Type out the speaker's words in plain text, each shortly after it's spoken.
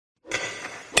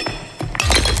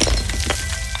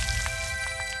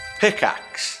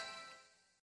Pickaxe.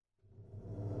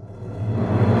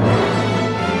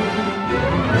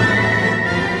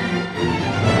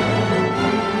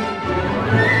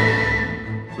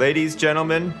 Ladies,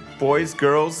 gentlemen, boys,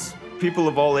 girls, people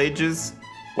of all ages,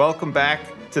 welcome back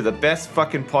to the best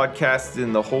fucking podcast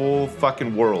in the whole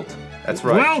fucking world. That's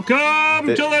right. Welcome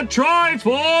to the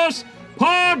Triforce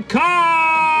podcast!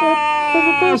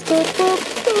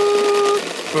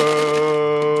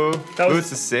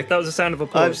 Lewis is sick. That was the sound of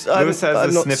applause. Lewis has I'm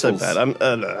the not sniffles. so bad. I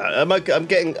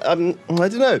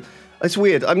don't know. It's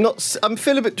weird. I'm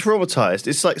feeling a bit traumatized.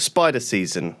 It's like spider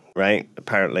season, right?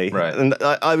 Apparently. Right. And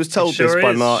I was told this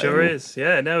by Martin. Sure is.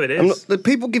 Yeah, no, it is.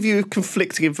 People give you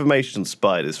conflicting information on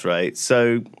spiders, right?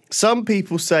 So some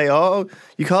people say, oh,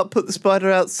 you can't put the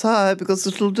spider outside because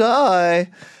it'll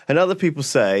die. And other people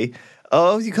say,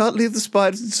 oh, you can't leave the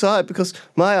spiders inside because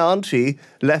my auntie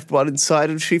left one inside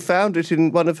and she found it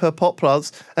in one of her pot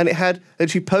plants and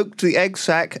she poked the egg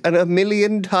sac and 1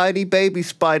 million tiny baby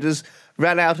spiders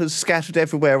ran out and scattered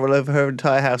everywhere all over her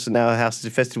entire house, and now her house is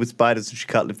infested with spiders and she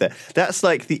can't live there. That's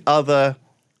like the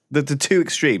two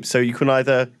extremes. So you can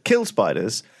either kill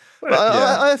spiders.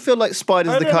 I feel like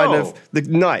spiders are the kind of the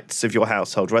knights of your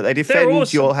household, right? They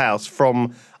defend your house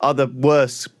from other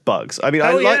worse bugs. I mean,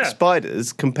 I like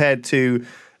spiders compared to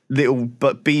little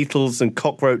beetles and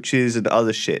cockroaches and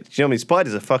other shit. Do you know what I mean?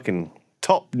 Spiders are fucking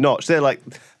top notch. They're like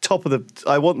top of the.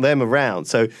 I want them around.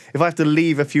 So if I have to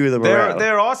leave a few of them around,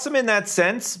 they're awesome in that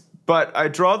sense. But I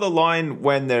draw the line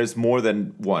when there's more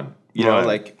than one. You know,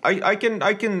 like I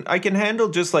can handle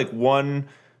just like one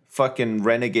fucking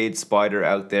renegade spider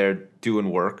out there doing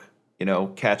work, you know,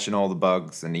 catching all the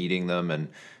bugs and eating them and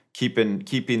keeping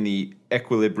the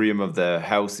equilibrium of the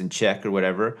house in check or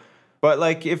whatever. But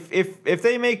like if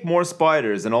they make more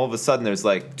spiders and all of a sudden there's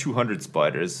like 200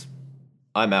 spiders,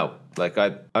 I'm out. Like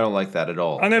I don't like that at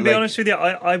all. I'm going to be honest with you.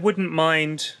 I wouldn't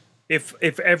mind if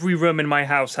every room in my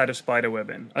house had a spider web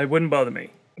in. It wouldn't bother me.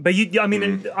 But I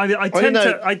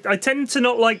tend to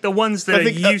not like the ones that are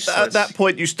useless. At that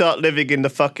point, you start living in the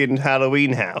fucking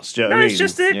Halloween house. Do you know what I mean? It's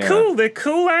just they're cool. They're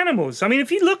cool animals. I mean, if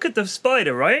you look at the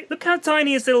spider, right? Look how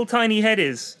tiny its little tiny head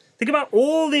is. Think about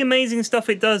all the amazing stuff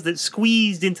it does that's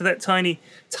squeezed into that tiny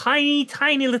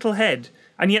little head,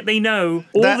 and yet they know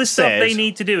all the stuff they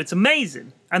need to do. It's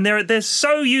amazing, and they're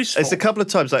so useful. It's a couple of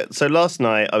times. So last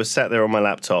night, I was sat there on my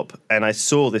laptop, and I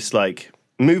saw this like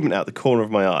movement out the corner of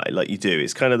my eye, like you do.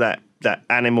 It's kind of that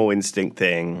animal instinct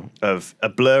thing of a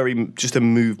blurry, just a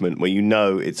movement where you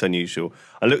know it's unusual.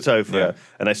 I looked over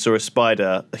and I saw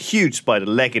a huge spider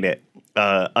legging it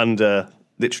under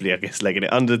the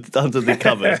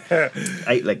cupboard,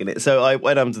 8-legging it. So I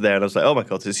went under there and I was like, oh my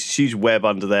God, there's a huge web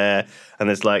under there and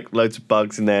there's like loads of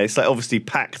bugs in there. It's like obviously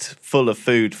packed full of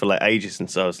food for like ages. And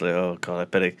so I was like, oh God, I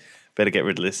better get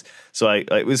rid of this. So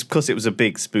it was because it was a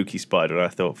big spooky spider, and I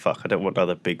thought, fuck, I don't want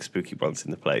other big spooky ones in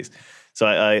the place. So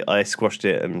I squashed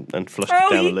it and flushed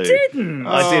it down the loo. Didn't?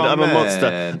 I did. I'm a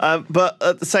monster. But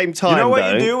at the same time, you know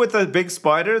what you do with a big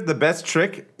spider? The best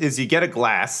trick is you get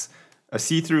a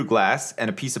see-through glass, and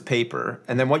a piece of paper,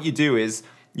 and then what you do is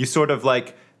you sort of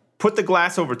like put the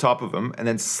glass over top of them and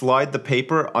then slide the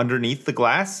paper underneath the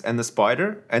glass and the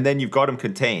spider, and then you've got them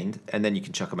contained, and then you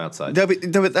can chuck them outside. No, but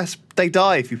they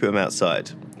die if you put them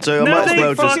outside. So no, I might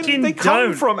as well just... They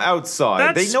come from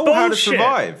outside. That's they know how to bullshit.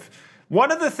 survive.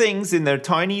 One of the things in their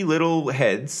tiny little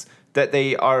heads that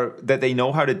they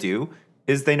know how to do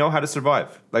is they know how to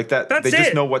survive. Like that. They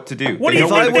just know what to do.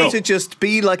 If I were to just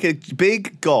be like a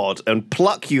big god and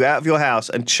pluck you out of your house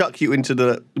and chuck you into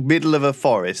the middle of a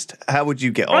forest, how would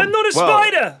you get on? I'm not a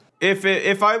spider.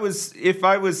 If I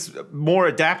was more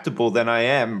adaptable than I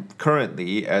am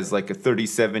currently as like a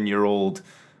 37-year-old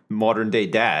modern day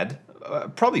dad,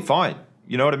 probably fine.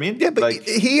 You know what I mean? Yeah, but like,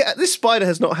 this spider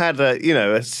has not had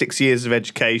a 6 years of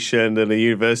education and a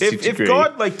university degree. If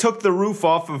God took the roof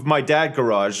off of my dad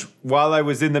garage while I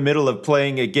was in the middle of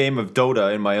playing a game of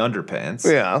Dota in my underpants,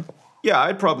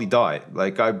 I'd probably die.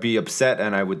 Like I'd be upset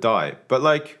and I would die. But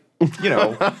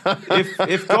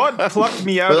if God plucked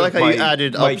me out of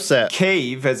my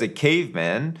cave as a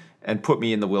caveman and put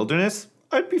me in the wilderness,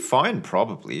 I'd be fine,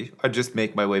 probably. I'd just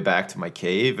make my way back to my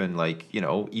cave and,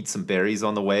 eat some berries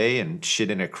on the way and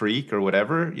shit in a creek or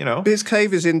whatever, But his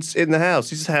cave is in the house.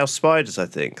 This is house spiders, I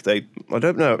think. I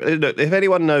don't know. Look, if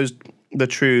anyone knows the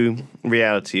true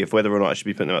reality of whether or not I should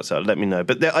be putting them outside, let me know.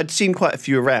 But I'd seen quite a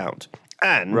few around.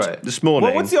 And this morning...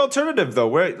 Well, what's the alternative, though?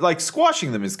 Where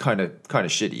squashing them is kind of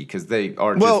shitty because they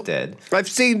are just dead. I've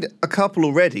seen a couple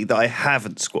already that I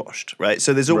haven't squashed, right?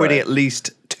 So there's already at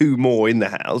least 2 2 more in the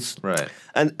house. Right.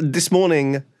 And this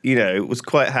morning, was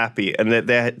quite happy, and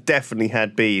there definitely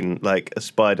had been like a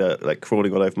spider like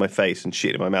crawling all over my face and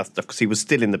shit in my mouth and stuff because he was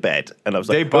still in the bed, and I was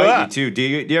like, they bite you too. Do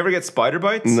you ever get spider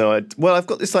bites? No, I've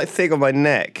got this like thing on my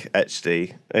neck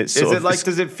actually. Does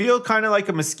it feel kind of like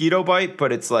a mosquito bite,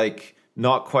 but it's like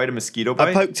not quite a mosquito bite?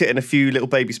 I poked it and a few little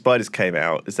baby spiders came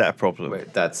out. Is that a problem?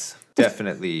 Wait, that's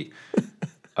definitely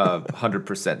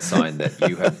 100% sign that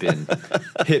you have been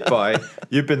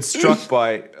you've been struck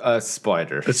by a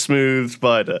spider. A smooth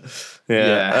spider.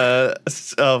 Yeah.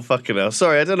 Oh, fucking hell.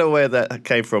 Sorry, I don't know where that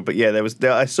came from, but yeah,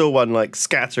 I saw one like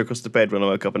scatter across the bed when I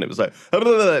woke up, and it was like, it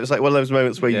was like one of those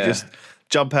moments where you just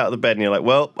jump out of the bed and you're like,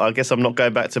 well, I guess I'm not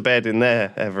going back to bed in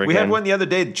there ever again. We had one the other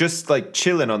day just like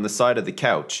chilling on the side of the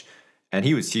couch, and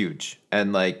he was huge.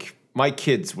 And like my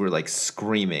kids were like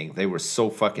screaming. They were so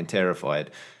fucking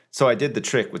terrified. So I did the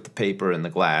trick with the paper and the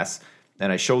glass,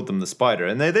 and I showed them the spider,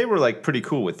 and they were like pretty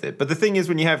cool with it. But the thing is,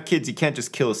 when you have kids, you can't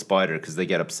just kill a spider because they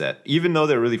get upset. Even though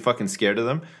they're really fucking scared of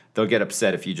them, they'll get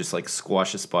upset if you just like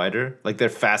squash a spider. Like they're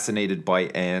fascinated by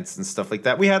ants and stuff like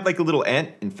that. We had like a little ant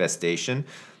infestation,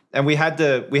 and we had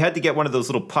to get one of those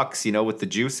little pucks, with the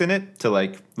juice in it to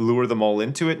like lure them all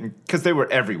into it, because they were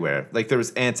everywhere. Like there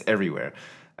was ants everywhere.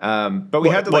 But we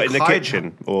had to like in the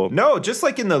kitchen or no, just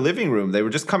like in the living room. They were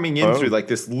just coming in through like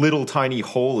this little tiny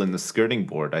hole in the skirting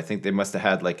board. I think they must have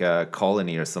had like a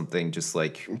colony or something. Just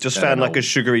found like a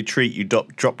sugary treat you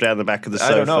drop down the back of the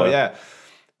sofa. I don't know, yeah.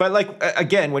 But like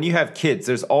again, when you have kids,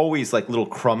 there's always like little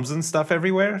crumbs and stuff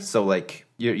everywhere. So like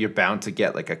you're bound to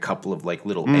get like a couple of like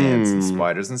little ants and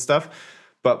spiders and stuff.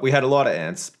 But we had a lot of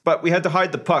ants. But we had to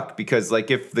hide the puck because, like,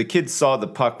 if the kids saw the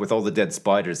puck with all the dead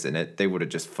spiders in it, they would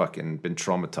have just fucking been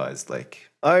traumatized.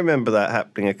 Like, I remember that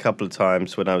happening a couple of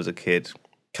times when I was a kid,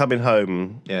 coming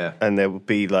home, and there would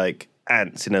be like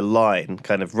ants in a line,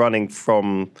 kind of running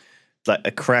from like a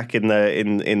crack in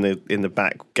the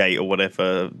back gate or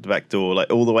whatever, the back door,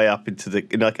 like all the way up into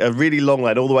like a really long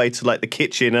line, all the way to like the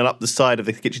kitchen and up the side of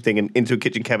the kitchen thing and into a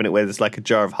kitchen cabinet where there's like a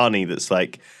jar of honey that's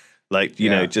like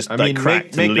just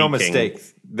cracked make and no leaking. mistake,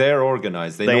 they're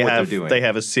organized. They know what they're doing. They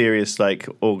have a serious like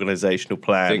organizational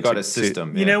plan. They got a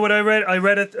system. You know what I read? I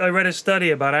read a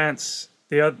study about ants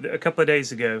a couple of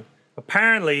days ago.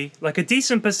 Apparently, like a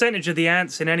decent percentage of the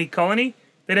ants in any colony,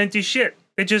 they don't do shit.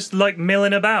 They're just like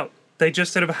milling about. They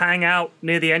just sort of hang out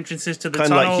near the entrances to the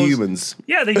tunnels. Kind of like humans.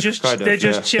 Yeah, they're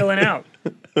just chilling out.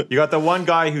 You got the one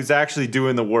guy who's actually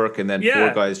doing the work, and then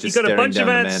 4 guys just staring down the manhole. You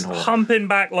got a bunch of ants humping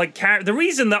back like the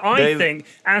reason that I think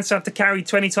ants have to carry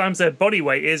 20 times their body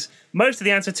weight is most of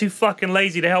the ants are too fucking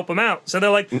lazy to help them out. So they're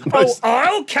like,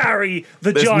 I'll carry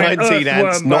the giant 19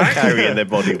 ants earthworm not back. carrying their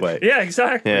body weight. Yeah,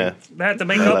 exactly. Yeah. They had to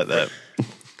make I up like that.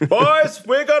 Boys,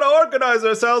 we gotta organize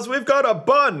ourselves. We've got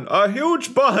a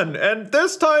huge bun, and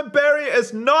this time Barry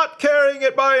is not carrying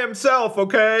it by himself.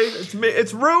 Okay,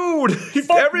 it's rude.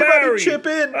 Everybody Barry. chip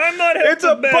in. I'm not helping It's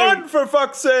a Barry. bun for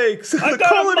fuck's sakes. The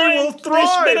colony will This bit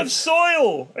thrive. of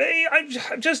soil. Hey, I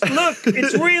just look.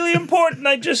 It's really important.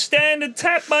 I just stand and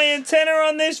tap my antenna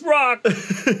on this rock.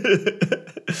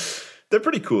 They're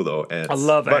pretty cool though, ants. I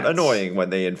love ants. But annoying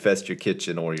when they infest your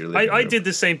kitchen or your living room. I did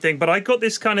the same thing, but I got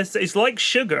this kind of... It's like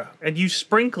sugar, and you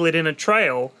sprinkle it in a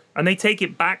trail, and they take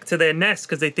it back to their nest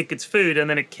because they think it's food, and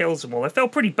then it kills them all. I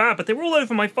felt pretty bad, but they were all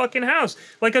over my fucking house.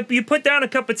 Like, you put down a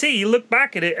cup of ant, you look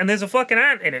back at it, and there's a fucking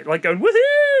ant in it, like going, woohoo!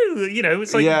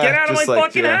 It's like, get out of my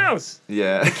fucking house!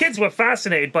 Yeah. The kids were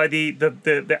fascinated by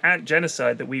the ant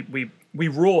genocide that we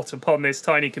wrought upon this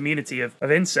tiny community of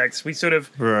insects. We sort of,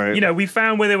 we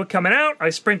found where they were coming out. I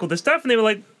sprinkled the stuff, and they were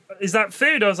like, is that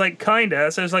food? I was like, kinda.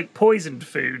 So it was like poisoned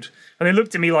food. And they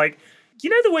looked at me like, you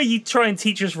know the way you try and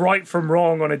teach us right from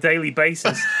wrong on a daily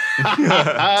basis?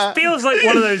 It feels like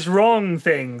one of those wrong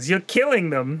things. You're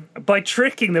killing them by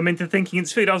tricking them into thinking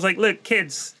it's food. I was like, look,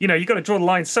 kids, you got to draw the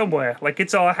line somewhere. Like,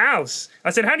 it's our house.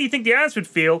 I said, how do you think the ants would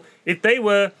feel if they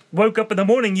woke up in the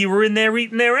morning, you were in there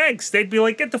eating their eggs? They'd be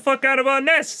like, get the fuck out of our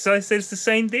nest. So I said, it's the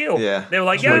same deal. Yeah. They were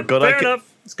like, fair enough.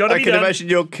 It's got to be done. I can imagine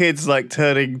your kids like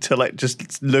turning to like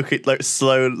just look at like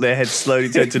their head slowly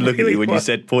turned to look at you when you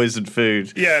said poisoned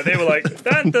food. Yeah, they were like,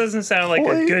 that doesn't sound like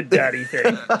a good daddy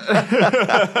thing.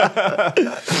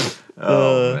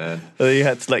 Man. You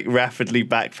had to like rapidly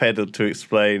backpedal to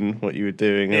explain what you were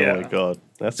doing. Yeah. Oh my god.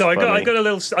 That's so funny. I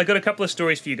got a couple of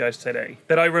stories for you guys today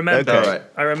that I remember. Okay. Right.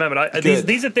 I remembered.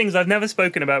 These are things I've never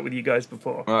spoken about with you guys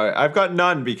before. All right, I've got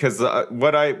none because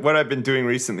what I've been doing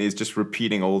recently is just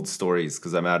repeating old stories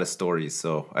because I'm out of stories,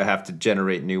 so I have to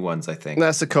generate new ones. I think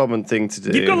that's a common thing to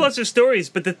do. You've got lots of stories,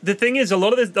 but the thing is, a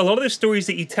lot of the stories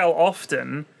that you tell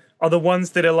often are the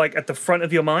ones that are like at the front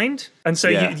of your mind, and so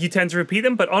you tend to repeat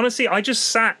them. But honestly, I just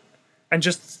sat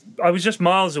and I was just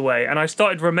miles away, and I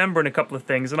started remembering a couple of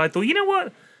things, and I thought, you know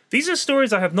what? These are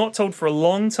stories I have not told for a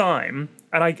long time,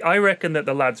 and I reckon that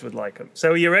the lads would like them.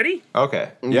 So are you ready?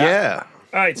 Okay. Yeah.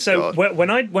 All right. So when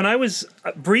I was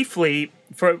briefly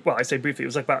I say briefly, it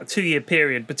was like about a 2-year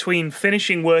period between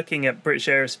finishing working at British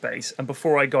Aerospace and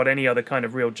before I got any other kind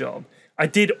of real job. I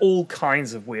did all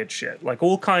kinds of weird shit, like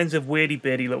all kinds of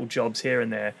weirdy-bitty little jobs here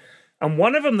and there. And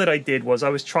one of them that I did was I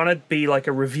was trying to be like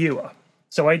a reviewer.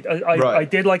 So I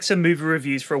did like some movie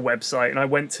reviews for a website, and I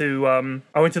went to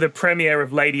the premiere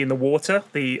of Lady in the Water,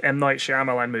 the M. Night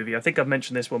Shyamalan movie. I think I've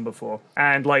mentioned this one before.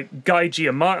 And like Guy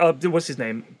Giamatti, what's his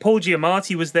name? Paul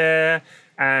Giamatti was there,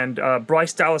 and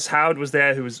Bryce Dallas Howard was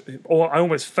there, I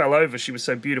almost fell over. She was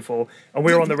so beautiful, and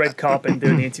we were on the red carpet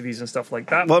doing the interviews and stuff like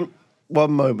that.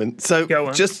 One moment. So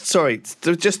just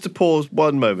to pause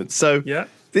one moment. So yeah.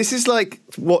 This is like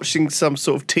watching some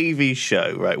sort of TV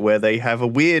show, right? Where they have a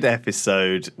weird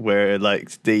episode where,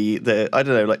 like the I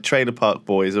don't know, like Trailer Park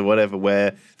Boys or whatever,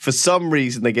 where for some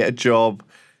reason they get a job,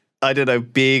 I don't know,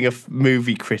 being a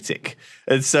movie critic,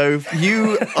 and so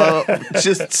you are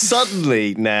just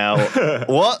suddenly now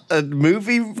what, a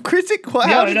movie critic?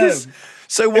 How did this?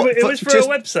 So what? It was for a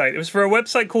website. It was for a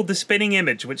website called The Spinning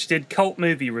Image, which did cult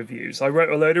movie reviews. I wrote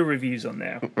a load of reviews on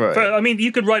there. Right.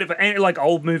 You could write it for like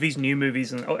old movies, new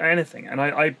movies, and anything. And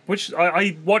I watched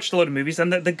a lot of movies,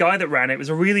 and the guy that ran it was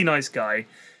a really nice guy.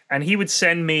 And he would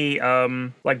send me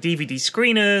like DVD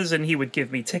screeners, and he would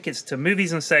give me tickets to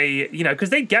movies and say, because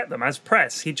they'd get them as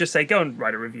press. He'd just say, go and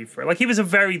write a review for it. Like, he was a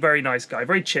very, very nice guy,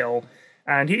 very chill.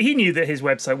 And he knew that his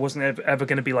website wasn't ever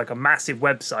going to be like a massive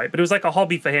website, but it was like a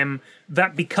hobby for him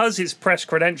that because it's press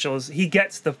credentials, he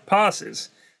gets the passes.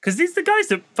 Because the guys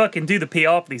that fucking do the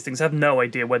PR for these things have no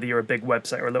idea whether you're a big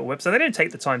website or a little website. They don't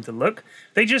take the time to look.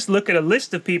 They just look at a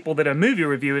list of people that are movie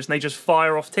reviewers and they just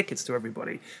fire off tickets to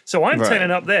everybody. So I'm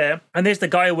turning up there, and there's the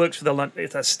guy who works for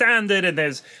the Standard, and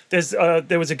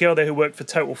there was a girl there who worked for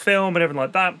Total Film and everything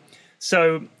like that.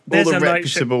 So there's all the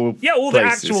reputable all the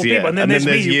actual people, and then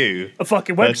there's you, a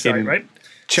fucking website, right?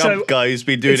 Chump guy who's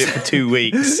been doing it for 2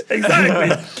 weeks.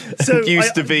 Exactly. So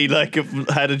used to be like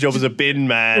had a job as a bin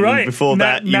man. Right. Before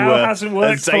that, you now were hasn't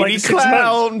worked a for like 6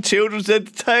 clown, months. children's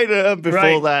entertainer.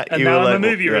 Before that, and you now were I'm a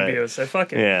movie reviewer. So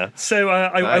fuck it. Yeah. So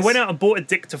I went out and bought a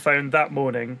dictaphone that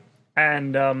morning.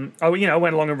 And I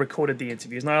went along and recorded the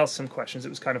interviews, and I asked some questions. It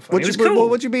was kind of funny. It was cool.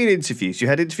 What do you mean interviews? You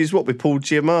had interviews with Paul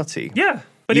Giamatti? Yeah.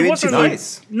 But it wasn't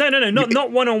nice.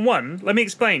 Not one-on-one. Let me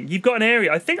explain. You've got an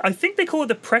area. I think they call it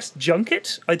the press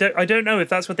junket. I don't know if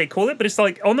that's what they call it, but it's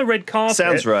like on the red carpet.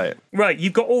 Sounds right. Right.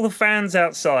 You've got all the fans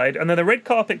outside, and then the red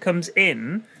carpet comes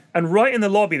in, and right in the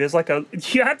lobby, there's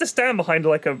you have to stand behind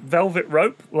like a velvet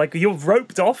rope, like you're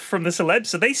roped off from the celebs,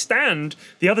 so they stand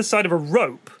the other side of a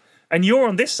rope. And you're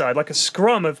on this side, like a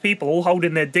scrum of people all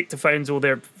holding their dictaphones or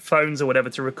their phones or whatever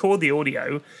to record the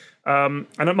audio. And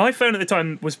my phone at the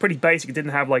time was pretty basic. It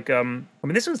didn't have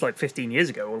this was like 15 years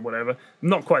ago or whatever.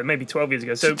 Not quite, maybe 12 years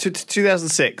ago. So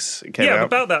 2006 it came out. Yeah,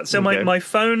 about that. So my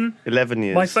phone... 11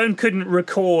 years. My phone couldn't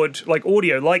record like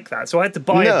audio like that. So I had to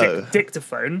buy a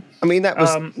dictaphone. I mean, that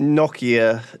was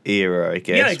Nokia era, I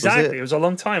guess. Yeah, exactly. It was a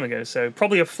long time ago. So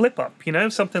probably a flip up,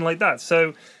 something like that.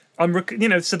 So...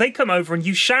 so they come over and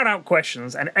you shout out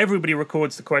questions and everybody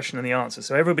records the question and the answer,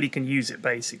 so everybody can use it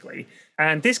basically.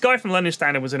 And this guy from London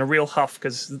Standard was in a real huff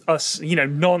because us,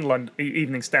 non-London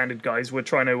Evening Standard guys were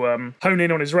trying to hone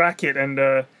in on his racket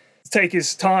and take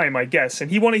his time, I guess.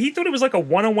 And he thought it was like a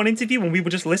one-on-one interview when we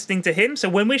were just listening to him. So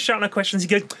when we're shouting out questions, he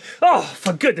goes, "Oh,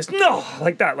 for goodness, no!"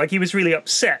 like that. Like he was really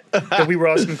upset that we were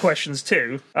asking questions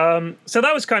too. So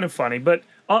that was kind of funny, but.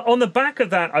 On the back of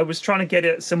that, I was trying to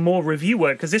get some more review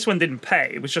work because this one didn't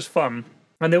pay. It was just fun.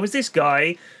 And there was this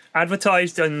guy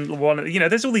advertised on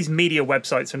there's all these media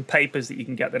websites and papers that you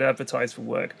can get that advertise for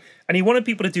work. And he wanted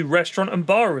people to do restaurant and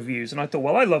bar reviews. And I thought,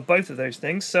 well, I love both of those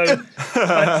things. So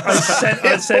I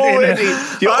said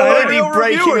you're already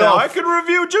breaking off. I can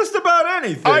review just about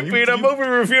anything. I've been a movie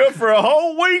reviewer for a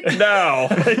whole week now.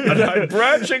 And I'm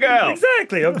branching out.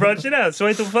 Exactly, I'm branching out. So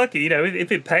I thought, fuck it,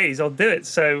 if it pays, I'll do it.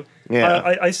 So...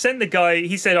 Yeah. I sent the guy,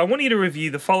 he said, I want you to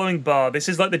review the following bar. This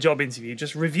is like the job interview.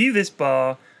 Just review this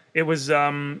bar. It was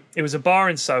a bar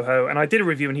in Soho, and I did a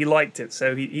review, and he liked it.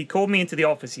 So he called me into the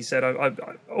office. He said,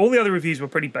 all the other reviews were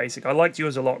pretty basic. I liked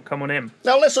yours a lot. Come on in.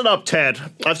 Now listen up, Ted.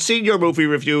 I've seen your movie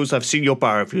reviews. I've seen your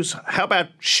bar reviews. How about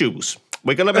shoes?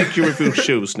 We're going to make you review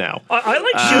shoes now. I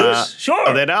like shoes, sure.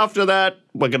 And then after that,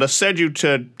 we're going to send you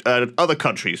to other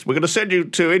countries. We're going to send you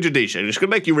to Indonesia. It's going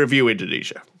to make you review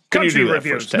Indonesia. country do that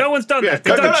reviews. for us, Ted? No one's done that.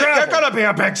 You're They've done gonna, travel. be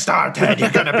a big star, Ted.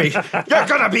 You're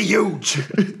gonna be huge.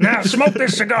 Now, smoke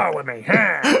this cigar with me.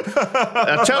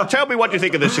 Tell me what you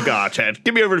think of the cigar, Ted.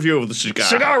 Give me a review of the cigar.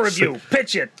 Cigar review.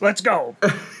 Pitch it. Let's go.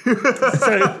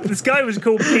 So this guy was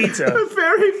called Peter.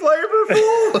 Very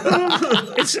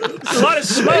flavorful. It's a lot of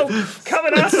smoke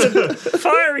coming out of the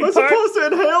fiery part. Supposed to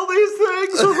inhale these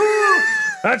things.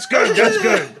 That's good. That's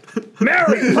good.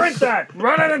 Mary, print that.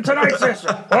 Run it in tonight's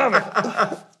system. Love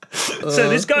it. So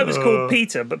this guy was called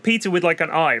Peter, but Peter with like an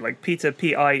I, like Peter,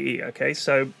 P-I-E, okay?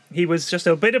 So he was just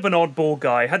a bit of an oddball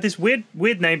guy. Had this weird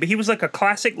name, but he was like a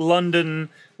classic London,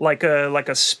 like a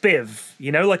spiv,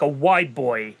 you know, like a wide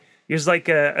boy. He was like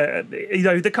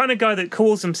the kind of guy that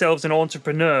calls themselves an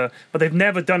entrepreneur, but they've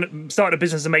never started a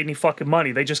business that made any fucking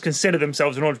money. They just consider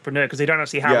themselves an entrepreneur because they don't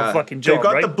actually have a fucking job. They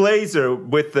got right? the blazer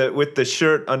with the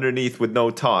shirt underneath with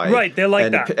no tie. Right, they're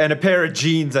like that. And a pair of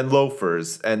jeans and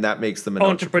loafers, and that makes them an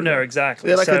entrepreneur. Exactly.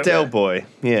 They're like a Del boy.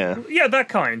 Yeah. Yeah, that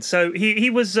kind. So he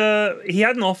was he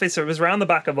had an office. It was around the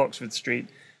back of Oxford Street,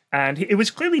 and it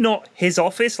was clearly not his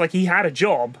office. Like he had a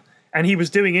job, and he was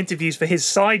doing interviews for his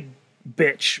side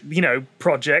bitch, you know,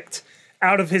 project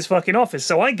out of his fucking office.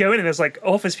 So I go in and there's like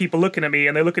office people looking at me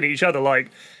and they're looking at each other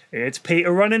like, it's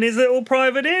Peter running his little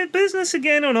private business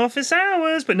again on office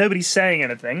hours, but nobody's saying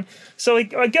anything. So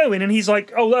I go in and he's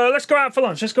like, let's go out for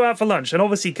lunch. Let's go out for lunch. And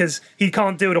obviously because he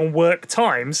can't do it on work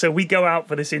time, so we go out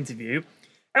for this interview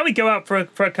and we go out for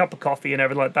a cup of coffee and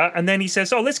everything like that. And then he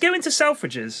says, let's go into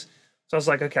Selfridges. So I was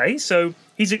like, okay. So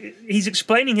he's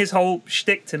explaining his whole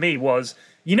shtick to me was,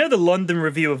 you know the London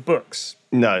Review of Books?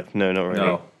 No, not really.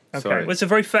 No. Okay. Sorry. Well, it's a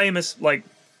very famous, like,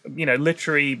 you know,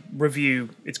 literary review.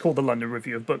 It's called the London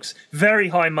Review of Books. Very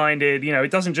high-minded. You know,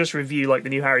 it doesn't just review, like, the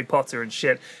new Harry Potter and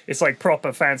shit. It's, like,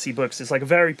 proper fancy books. It's, like, a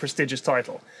very prestigious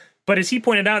title. But as he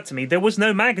pointed out to me, there was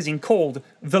no magazine called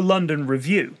The London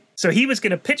Review. So he was going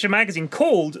to pitch a magazine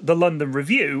called The London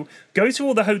Review, go to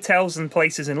all the hotels and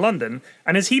places in London,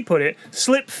 and as he put it,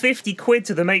 slip 50 quid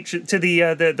to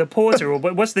the porter, or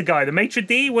what's the guy, the maitre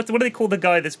d'? What do they call the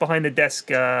guy that's behind the desk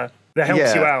that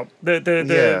helps you out?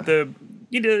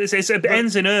 You know, it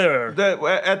ends in At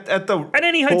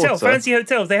any hotel, Porter. fancy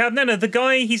hotels, they have the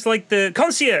guy. He's like the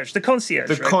concierge. the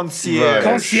Right? concierge.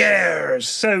 Concierge.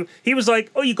 So he was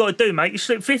like, all you got to do, mate, you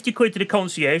slip 50 quid to the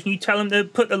concierge and you tell him to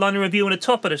put the London Review on the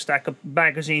top of the stack of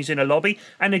magazines in the lobby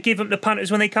and to give them the punters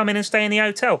when they come in and stay in the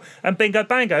hotel. And bingo,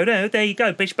 bango, there you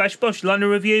go, bish, bash, bosh, London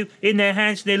Review in their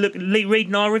hands and they're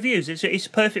reading our reviews. It's a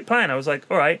perfect plan. I was like,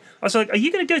 all right. I was like, are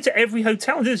you going to go to every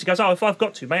hotel and do this? He goes, if I've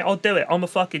got to, mate, I'll do it. I'm a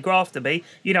fucking grafter, me.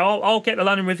 You know, I'll get the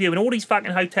London Review in all these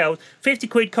fucking hotels. 50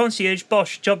 quid concierge,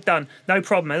 bosh, job done. No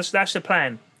problem. That's the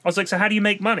plan. I was like, so how do you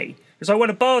make money? It's like, well,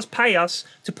 the bars pay us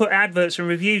to put adverts and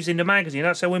reviews in the magazine.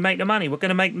 That's how we make the money. We're going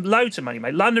to make loads of money,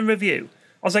 mate. London Review.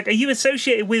 I was like, are you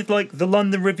associated with, like, the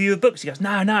London Review of Books? He goes,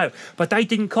 no, but they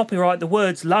didn't copyright the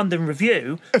words London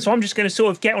Review, so I'm just going to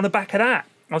sort of get on the back of that.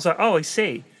 I was like, oh, I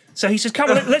see. So he says, come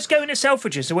on, let's go into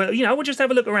Selfridges. So we'll just have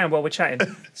a look around while we're chatting.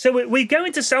 So we go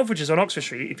into Selfridges on Oxford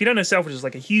Street. If you don't know, Selfridges is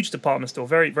like a huge department store,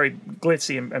 very, very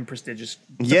glitzy and prestigious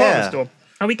department store.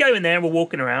 And we go in there and we're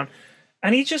walking around.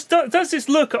 And he just does this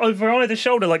look over either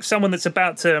shoulder like someone that's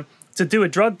about to do a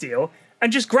drug deal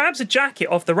and just grabs a jacket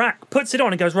off the rack, puts it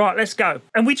on and goes, right, let's go.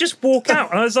 And we just walk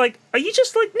out. And I was like, are you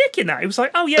just like nicking that? He was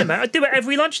like, oh yeah, man, I do it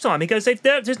every lunchtime. He goes,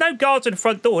 there's no guards at the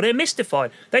front door. They're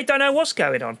mystified. They don't know what's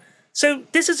going on. So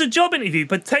this is a job interview,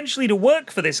 potentially to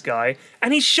work for this guy,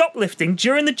 and he's shoplifting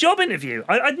during the job interview.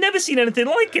 I'd never seen anything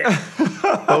like it.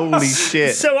 Holy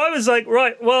shit. So I was like,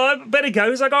 right, well, I better go. He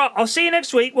was like, all right, I'll see you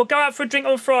next week. We'll go out for a drink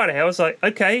on Friday. I was like,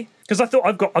 okay. Because I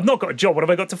thought, I've not got a job. What have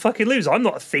I got to fucking lose? I'm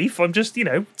not a thief. I'm just,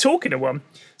 talking to one.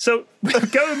 So we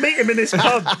go and meet him in this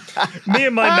pub, me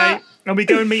and my mate, and we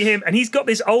go and meet him. And he's got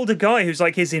this older guy who's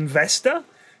like his investor,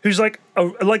 who's like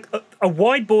a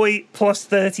wide boy plus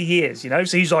 30 years,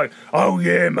 So he's like, oh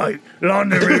yeah, mate,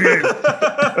 London Review.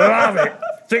 Love it.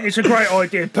 Think it's a great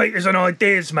idea. Peter's an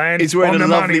ideas man. He's wearing a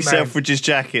lovely money, Selfridges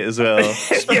jacket as well.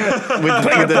 Yeah. with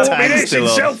Peter the bought me tag this in still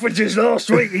on. Selfridges last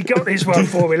week. He got this one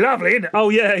for me. Lovely, isn't it? Oh,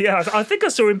 yeah. I think I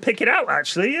saw him pick it out,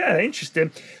 actually. Yeah,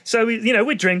 interesting. So,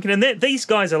 we're drinking, and these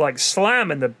guys are, like,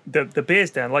 slamming the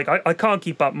beers down. Like, I can't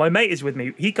keep up. My mate is with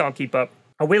me. He can't keep up.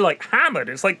 And we're, like, hammered.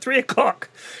 It's like 3 o'clock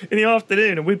in the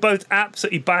afternoon, and we're both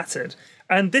absolutely battered.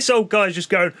 And this old guy's just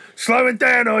going, slowing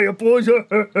down, are you boys?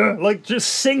 Like, just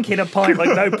sinking a pint,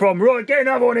 like, no problem. Right, get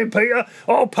another one in, Peter.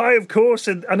 I'll pay, of course.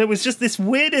 And it was just this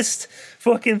weirdest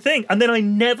fucking thing. And then I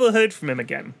never heard from him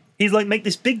again. he'd like make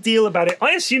this big deal about it.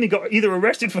 I assume he got either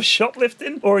arrested for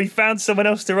shoplifting or he found someone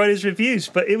else to write his reviews.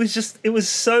 But it was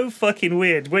so fucking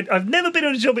weird. I've never been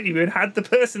on a job interview and had the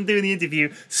person doing the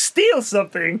interview steal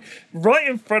something right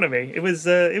in front of me. It was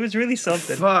really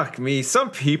something. Fuck me.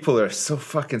 Some people are so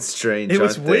fucking strange. It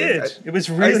was weird. It was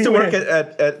really I used to weird. work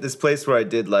at this place where I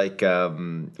did like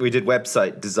we did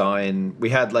website design. We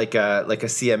had like a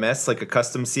CMS, like a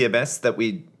custom CMS that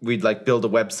we'd like build a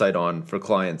website on for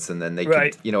clients, and then they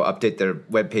could update their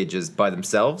web pages by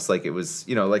themselves. Like it was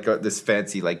like this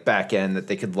fancy like back end that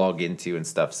they could log into and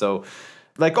stuff. So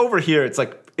like over here, it's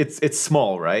like it's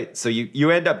small, right? So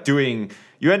you end up selling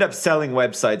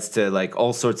websites to like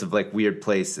all sorts of like weird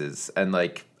places, and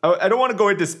like I don't want to go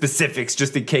into specifics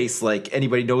just in case like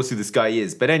anybody knows who this guy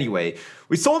is. But anyway,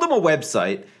 we sold him a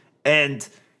website, and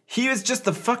he was just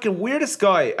the fucking weirdest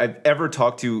guy I've ever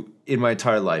talked to in my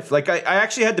entire life. Like I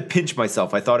actually had to pinch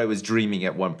myself. I thought I was dreaming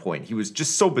at one point. He was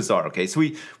just so bizarre. Okay, so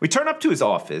we turn up to his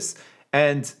office,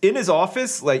 and in his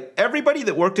office, like everybody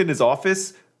that worked in his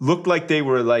office looked like they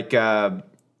were like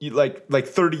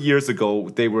 30 years ago.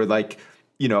 They were like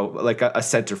like a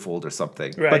centerfold or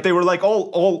something. Right. But they were like all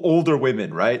older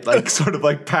women, right? Like sort of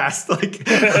like past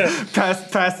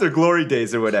their glory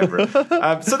days or whatever.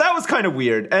 So that was kind of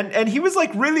weird. And he was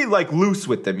like really like loose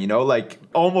with them, like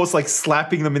almost like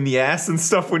slapping them in the ass and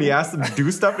stuff when he asked them to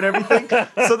do stuff and everything.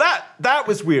 So that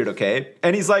was weird, okay?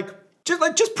 And he's like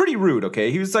just pretty rude, okay?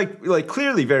 He was like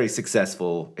clearly very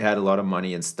successful, had a lot of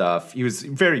money and stuff. He was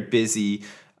very busy.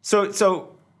 So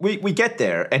we get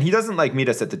there, and he doesn't like meet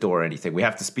us at the door or anything. We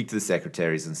have to speak to the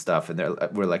secretaries and stuff, and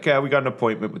we're like, yeah, we got an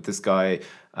appointment with this guy,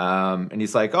 and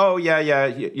he's like, oh yeah,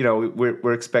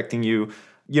 we're expecting you,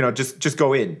 just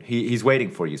go in. He's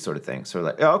waiting for you, sort of thing. So we're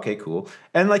like, oh, okay, cool.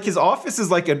 And like his office is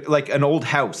like an old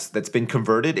house that's been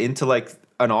converted into like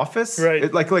an office,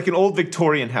 right? Like an old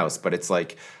Victorian house, but it's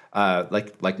like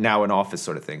now an office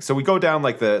sort of thing. So we go down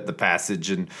like the passage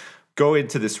and go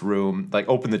into this room, like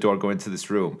open the door, go into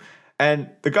this room.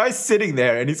 And the guy's sitting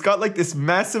there, and he's got like this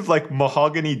massive like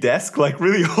mahogany desk, like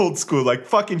really old school, like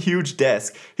fucking huge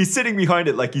desk. He's sitting behind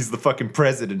it like he's the fucking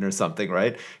president or something,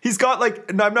 right? He's got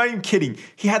like, and I'm not even kidding,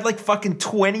 he had like fucking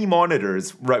 20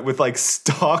 monitors, right, with like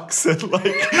stocks and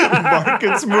like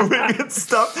markets moving and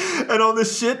stuff and all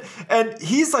this shit. And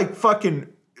he's like fucking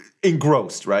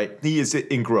engrossed, right? He is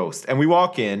engrossed. And we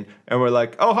walk in, and we're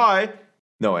like, oh, hi.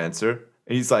 No answer.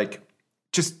 And he's like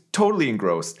just totally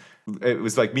engrossed. It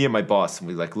was like me and my boss, and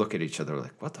we like look at each other, we're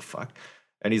like, what the fuck?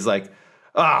 And he's like,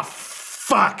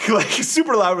 fuck, like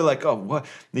super loud. We're like, oh, what?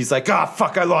 And he's like,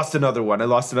 fuck, I lost another one.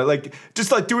 Like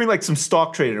just like doing like some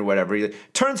stock trading or whatever. He like,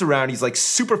 turns around, he's like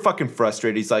super fucking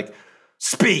frustrated. He's like,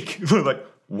 speak. We're like,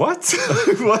 what?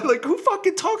 What? Like, who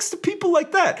fucking talks to people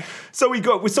like that? So we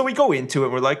go into it.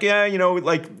 We're like, yeah,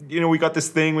 we got this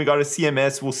thing, we got a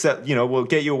CMS, we'll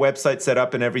get you a website set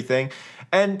up and everything.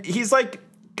 And he's like,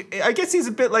 I guess he's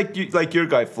a bit like your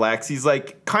guy Flax. He's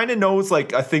like kind of knows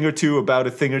like a thing or two about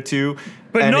a thing or two,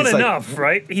 but not enough,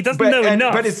 right? He doesn't know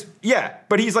enough.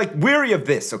 But he's like weary of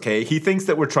this. Okay, he thinks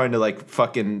that we're trying to like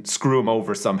fucking screw him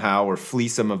over somehow or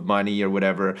fleece him of money or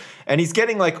whatever. And he's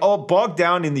getting like all bogged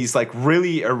down in these like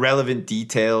really irrelevant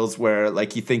details where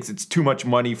like he thinks it's too much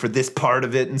money for this part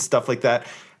of it and stuff like that.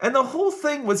 And the whole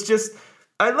thing was just,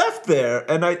 I left there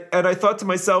and I thought to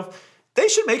myself, they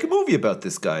should make a movie about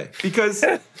this guy because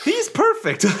he's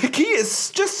perfect. Like he is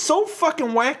just so fucking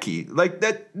wacky. Like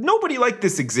that nobody like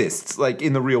this exists like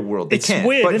in the real world. They can't.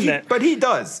 Weird, isn't it? But he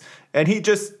does. And he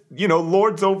just,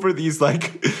 lords over these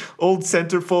like old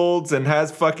centerfolds and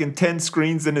has fucking 10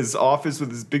 screens in his office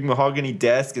with his big mahogany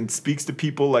desk and speaks to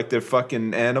people like they're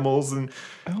fucking animals and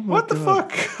what the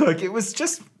fuck? Like it was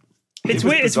just It's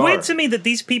weird. It's weird to me that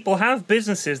these people have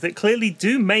businesses that clearly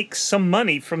do make some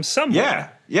money from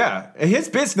somewhere. Yeah. His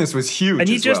business was huge. And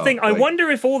you just think, I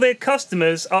wonder if all their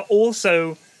customers are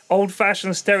also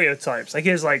old-fashioned stereotypes. Like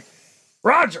here's like,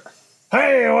 Roger,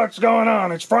 hey, what's going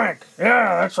on? It's Frank.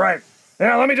 Yeah, that's right.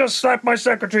 Yeah, let me just slap my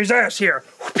secretary's ass here.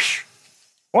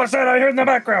 What's that I heard in the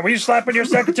background? Were you slapping your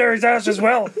secretary's ass as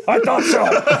well? I thought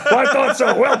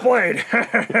so. Well played.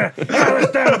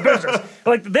 Let's down to business.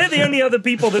 Like, they're the only other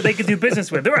people that they could do business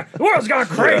with. The world's gone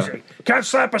crazy. Yeah. Can't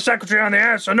slap a secretary on the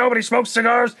ass so nobody smokes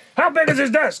cigars. How big is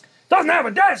his desk? Doesn't have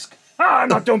a desk. I'm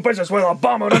not doing business with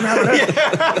Obama. Don't have it.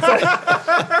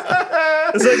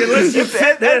 It's like unless you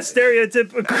fit their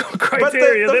stereotypical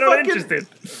criteria, they're not interested.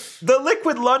 The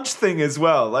liquid lunch thing as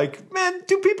well. Like, man,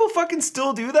 do people fucking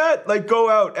still do that? Like, go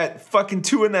out at fucking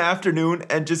 2 PM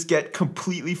and just get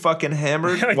completely fucking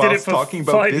hammered whilst talking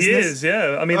about 5 business? years,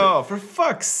 yeah. I mean, oh, for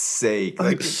fuck's sake! I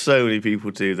think so many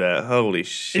people do that. Holy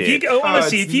shit! If you go,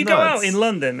 honestly, it's if you go nuts. out in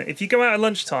London, if you go out at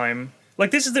lunchtime, like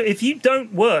this is if you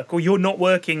don't work or you're not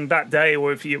working that day,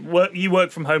 or if you work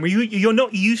from home, or you're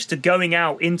not used to going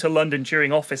out into London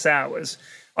during office hours.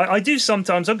 I do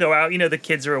sometimes. I'll go out, the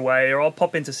kids are away, or I'll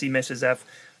pop in to see Mrs. F.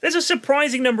 There's a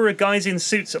surprising number of guys in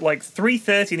suits at like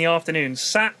 3:30 in the afternoon,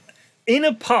 sat in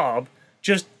a pub,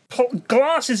 just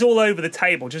glasses all over the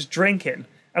table, just drinking.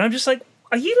 And I'm just like,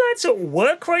 are you lads at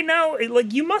work right now?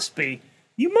 You must be.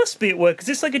 You must be at work because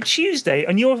it's like a Tuesday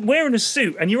and you're wearing a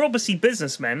suit and you're obviously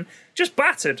businessmen, just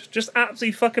battered, just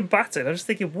absolutely fucking battered. I'm just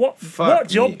thinking, what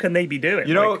job can they be doing?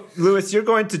 Lewis, you're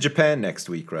going to Japan next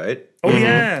week, right? Oh,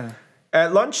 yeah.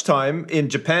 At lunchtime in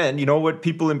Japan, you know what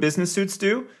people in business suits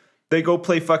do? They go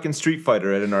play fucking Street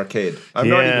Fighter at an arcade. I'm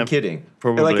not even kidding.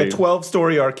 Probably. Like a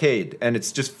 12-story arcade, and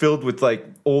it's just filled with like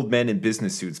old men in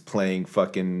business suits playing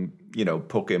fucking,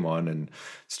 Pokemon and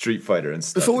Street Fighter and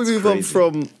stuff. Before we move on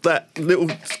from that little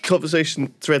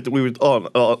conversation thread that we were on,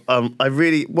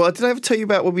 did I ever tell you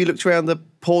about when we looked around the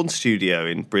porn studio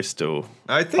in Bristol?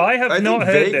 I have not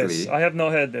heard this. I have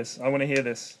not heard this. I want to hear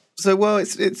this. So,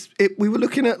 we were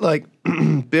looking at like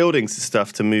buildings and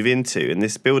stuff to move into, and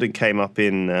this building came up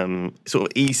in sort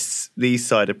of the east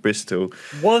side of Bristol.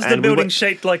 Was the building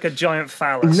shaped like a giant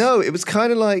phallus? No, it was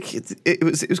kind of like it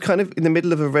was kind of in the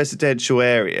middle of a residential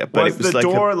area. But was it was the like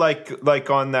door like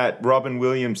on that Robin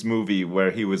Williams movie where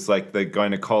he was like the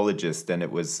gynecologist, and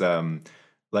it was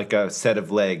like a set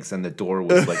of legs, and the door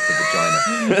was like the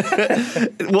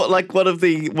vagina. What, like one of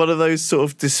those sort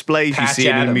of displays Patch you see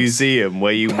in a Adams. museum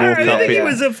where you walk I up think in. he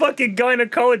was a fucking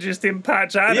gynecologist in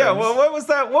Patch Adams. Yeah, well, what was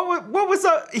that? What was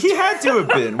that? He had to have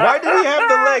been. Why did he have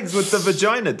the legs with the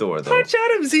vagina door, though? Patch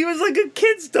Adams, he was like a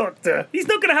kid's doctor. He's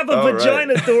not going to have a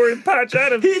vagina door in Patch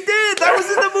Adams. He did. That was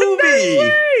in the movie. No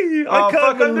way. I can't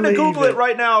I'm going to Google believe it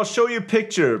right now. I'll show you a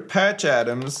picture. Patch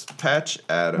Adams.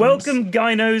 Welcome,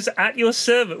 gynos at your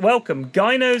service. Welcome,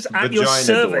 gynos at your Vagina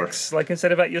cervix. Like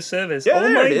instead of at your service. Yeah, oh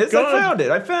there my it is. God.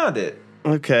 I found it.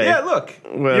 Okay. Yeah, look.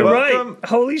 Well, You're Welcome, right.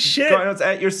 Holy shit. Gynos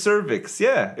at your cervix.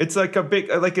 Yeah, it's like a big,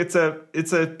 it's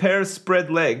a pair of spread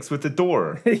legs with a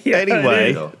door. Yeah,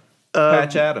 Anyway, it is.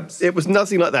 Patch Adams. it was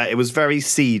nothing like that. It was very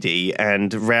seedy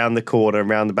and round the corner,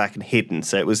 round the back, and hidden.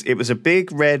 So it was a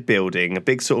big red building, a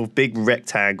big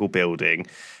rectangle building,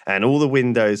 and all the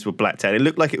windows were blacked out. It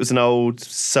looked like it was an old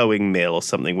sewing mill or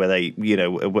something where they,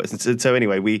 So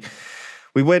anyway, we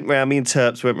went round. Me and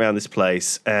Terps went round this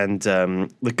place, and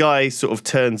the guy sort of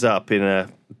turns up in a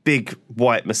big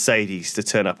white Mercedes to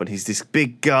turn up, and he's this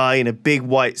big guy in a big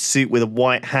white suit with a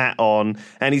white hat on,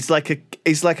 and he's like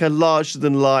a larger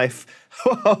than life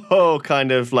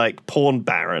kind of like porn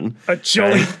baron, A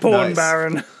jolly porn Nice.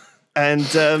 baron. and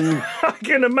I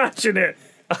can imagine it.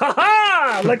 Ha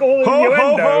ha! Like all Ho, ho,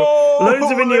 innuendo. ho,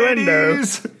 Loads of innuendo.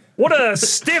 ladies. What a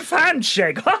stiff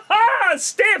handshake. Ha ha!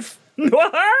 Stiff!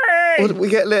 Hey! we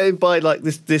get let in by like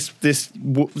this.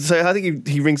 So I think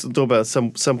he rings the doorbell.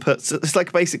 It's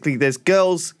like basically there's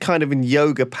girls kind of in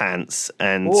yoga pants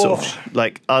and sort of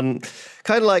like kind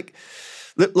of like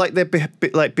look like they're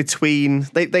like between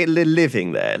they're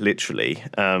living there literally,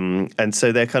 and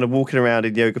so they're kind of walking around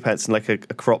in yoga pants and like a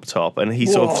crop top, and he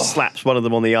sort of slaps one of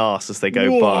them on the arse as they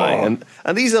go by,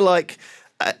 and these are like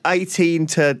 18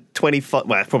 to 25,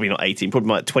 well, probably not 18, probably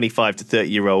like 25 to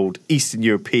 30-year-old Eastern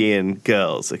European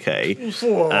girls, okay?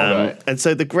 And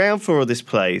so the ground floor of this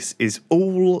place is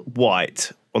all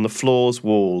white on the floors,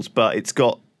 walls, but it's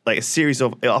got like a series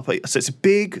of, so it's a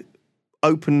big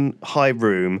open high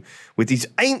room with these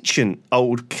ancient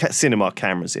old cinema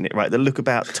cameras in it, right, that look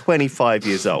about 25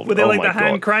 years old. Were they like the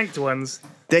hand-cranked ones?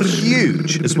 They're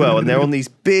huge as well, and they're on these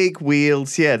big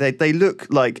wheels. Yeah, they look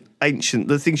like ancient,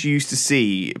 the things you used to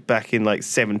see back in like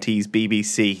 70s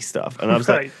BBC stuff. And I was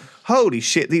like, holy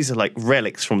shit, these are like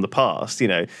relics from the past,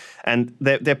 And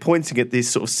they're pointing at this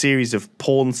sort of series of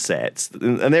porn sets,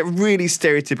 and they're really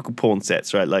stereotypical porn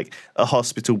sets, right? Like a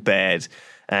hospital bed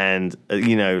and,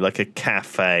 like a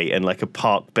cafe and like a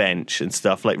park bench and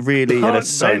stuff, like really, and a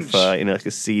sofa, like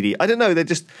a CD. I don't know, they're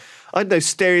just... I don't know,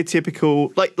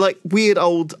 stereotypical, like weird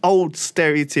old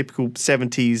stereotypical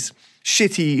 70s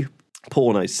shitty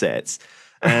porno sets.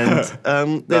 And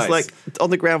there's like,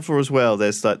 on the ground floor as well,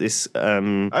 there's like this... I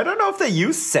don't know if they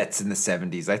used sets in the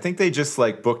 70s. I think they just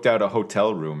like booked out a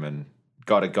hotel room and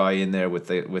got a guy in there with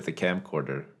a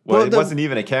camcorder. Well, it wasn't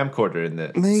even a camcorder in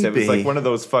the. Maybe. It was like one of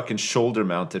those fucking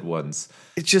shoulder-mounted ones.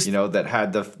 It just, that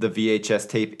had the VHS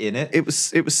tape in it. It was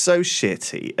so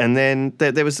shitty. And then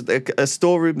there was a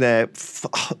storeroom there,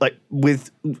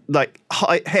 with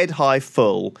head high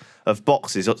full of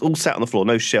boxes, all sat on the floor,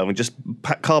 no shelving, just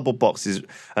cardboard boxes.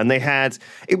 And they had.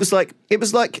 It was like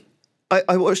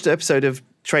I watched an episode of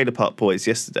Trailer Park Boys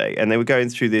yesterday, and they were going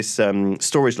through this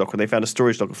storage locker, and they found a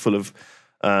storage locker full of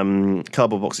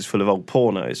cardboard boxes full of old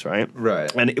pornos, right?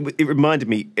 Right. And it reminded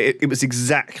me, it was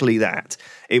exactly that.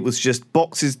 It was just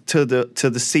boxes to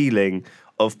the ceiling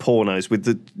of pornos with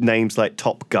the names like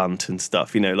Top Gunt and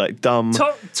stuff, like dumb.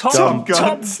 Top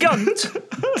Gunt.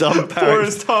 Dumb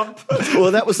Forrest Hump.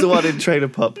 Well, that was the one in Trailer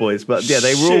Park Boys, but yeah,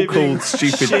 they were all called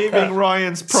stupid. Shaving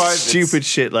Ryan's privates. Stupid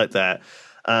shit like that.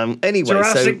 Anyway,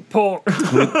 Jurassic Park.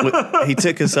 he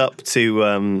took us up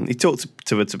to. He talked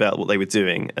to us about what they were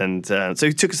doing, and so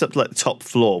he took us up to like the top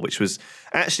floor, which was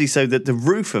actually so that the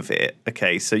roof of it.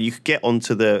 Okay, so you could get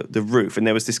onto the roof, and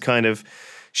there was this kind of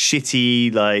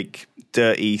shitty, like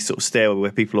dirty sort of stairway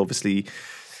where people obviously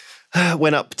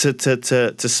went up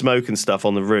to smoke and stuff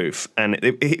on the roof, and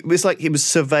it was like he was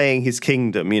surveying his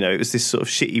kingdom. It was this sort of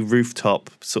shitty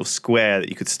rooftop sort of square that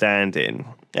you could stand in.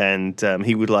 And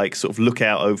he would like sort of look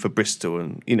out over Bristol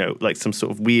and, like some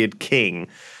sort of weird king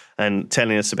and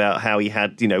telling us about how he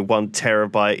had, 1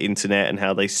 terabyte internet and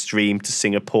how they streamed to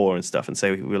Singapore and stuff. And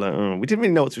so we were like, we didn't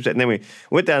really know what to expect. And then we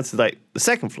went down to like the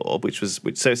second floor, so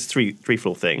it's a three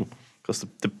floor thing. Because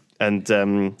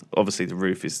obviously the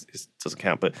roof doesn't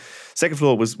count. But second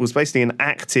floor was basically an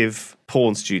active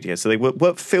porn studio. So they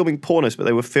weren't filming pornos, but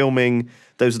they were filming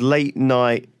those late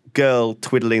night girl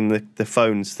twiddling the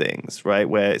phones things, right?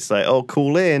 Where it's like,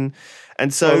 call in.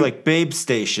 And so like Babe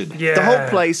Station. Yeah. The whole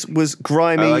place was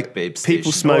grimy, I like Babe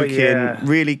people Station. smoking,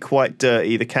 really quite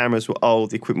dirty. The cameras were old,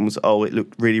 the equipment was old, it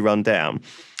looked really run down.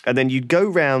 And then you'd go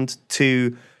round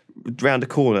a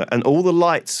corner and all the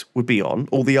lights would be on,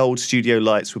 all the old studio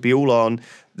lights would be all on,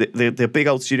 the big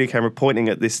old studio camera pointing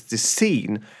at this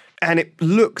scene, and it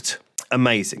looked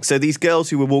amazing. So these girls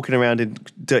who were walking around in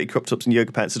dirty crop tops and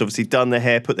yoga pants had obviously done their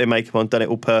hair, put their makeup on, done it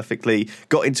all perfectly,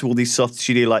 got into all these soft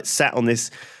studio lights, sat on this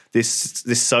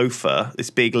sofa, this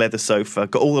big leather sofa,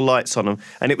 got all the lights on them,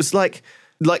 and it was like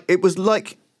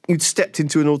you'd stepped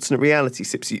into an alternate reality,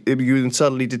 Sips. You were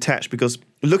suddenly detached because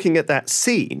looking at that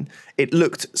scene, it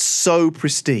looked so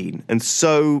pristine and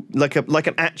so like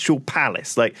an actual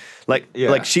palace, like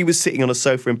she was sitting on a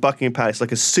sofa in Buckingham Palace,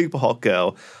 like a super hot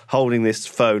girl holding this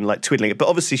phone, like twiddling it. But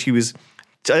obviously I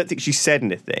don't think she said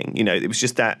anything. It was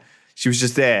just that she was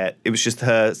just there. It was just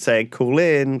her saying call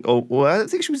in, or I don't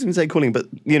think she was even saying calling, but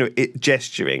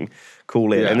gesturing.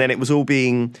 Call in. Yeah. And then it was all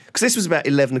being, because this was about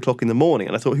 11 o'clock in the morning,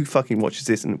 and I thought, who fucking watches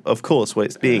this? And of course, what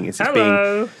it's being is it's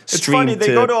being streamed it's funny, they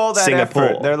go to all that Singapore.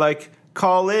 Effort. They're like,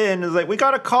 call in. It's like, we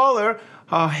got a caller.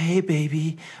 Oh, hey,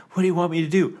 baby, what do you want me to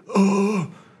do?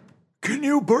 Oh, can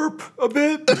you burp a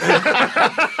bit?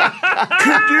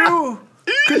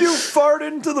 Could you fart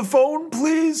into the phone,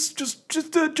 please?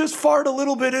 Just fart a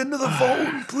little bit into the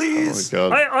phone, please. Oh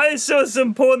my God. I saw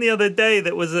some porn the other day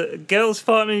that was girls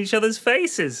farting in each other's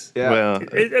faces. Yeah. Well,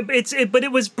 but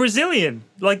it was Brazilian.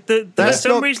 Like for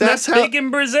some reason that's big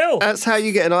in Brazil. That's how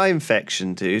you get an eye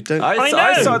infection, dude.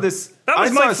 I saw this. That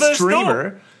was my first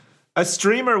streamer. A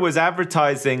streamer was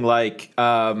advertising like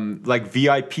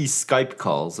VIP Skype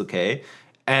calls, okay,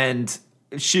 and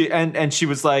she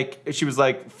was like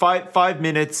 5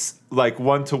 minutes like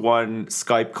 1-to-1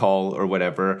 Skype call or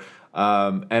whatever,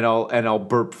 and I'll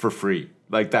burp for free.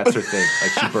 Like that's her thing.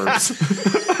 Like she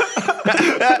burps.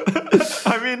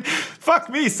 I mean, fuck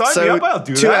me, sign me up. I'll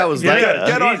do 2 that. hours later,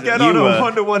 get on a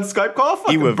 1-to-1 Skype call.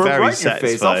 Fucking you were burp very right in your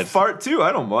face. I'll satisfied. fart too.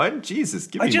 I don't mind. Jesus,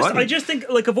 give me money. I just think,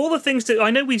 like, of all the things that I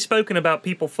know, we've spoken about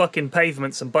people fucking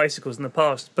pavements and bicycles in the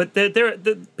past, but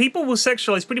people will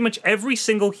sexualize pretty much every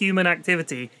single human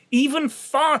activity, even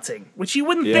farting, which you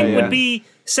wouldn't think would be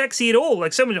sexy at all.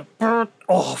 Like someone just,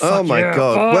 oh my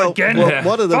God. Well,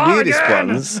 one of the weirdest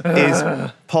ones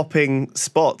is popping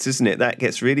spots, isn't it? That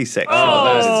gets really sexy.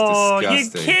 Oh, you're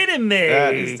kidding me.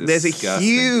 That is There's a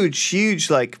huge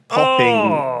like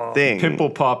popping thing. Pimple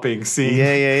popping scene.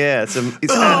 Yeah. It's absolutely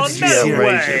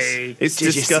outrageous. Way. It's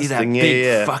Did disgusting. you see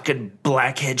that big fucking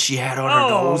blackhead she had on her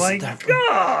nose? Oh my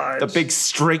God. The big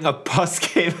string of pus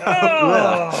came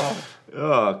out.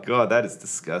 Oh God, that is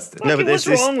disgusting. No, but what's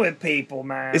wrong with people,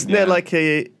 man? Isn't there like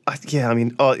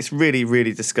it's really,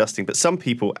 really disgusting. But some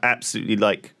people absolutely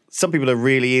some people are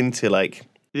really into like.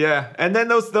 Yeah, and then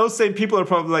those same people are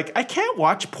probably like, I can't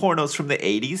watch pornos from the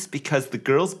 80s because the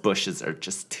girls' bushes are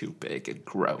just too big and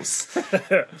gross.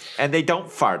 And they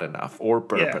don't fart enough or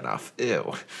burp enough.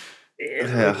 Ew.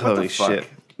 Yeah, holy shit.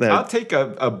 No. I'll take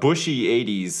a bushy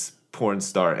 80s porn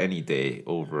star any day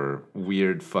over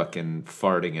weird fucking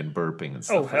farting and burping and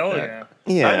stuff Oh, hell like yeah. that.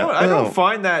 Yeah, I don't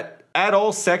find that at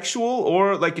all sexual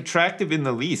or like attractive in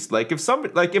the least. Like if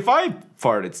I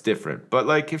fart, it's different. But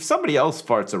like if somebody else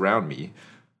farts around me,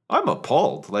 I'm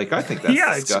appalled. Like I think that's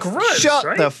disgusting. It's gross. Shut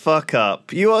right? the fuck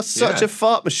up. You are such a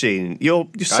fart machine. You're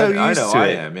so used I know to I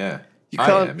it. am, yeah. You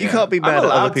can't be mad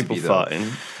at other people farting.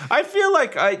 I feel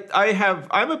like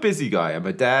I'm a busy guy. I'm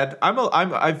a dad.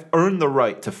 I've earned the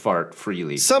right to fart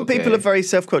freely. Some people are very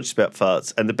self-conscious about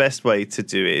farts, and the best way to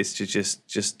do it is to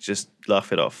just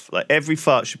laugh it off. Like every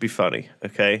fart should be funny.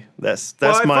 Okay, that's my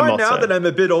motto. I find now that I'm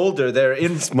a bit older,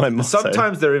 my motto.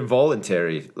 Sometimes they're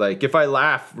involuntary. Like if I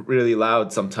laugh really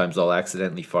loud, sometimes I'll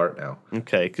accidentally fart now.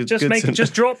 Okay,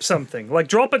 just drop something. Like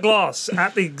drop a glass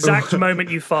at the exact moment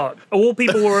you fart. All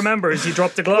people will remember is you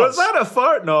dropped a glass. Was that a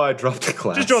fart? No, I dropped a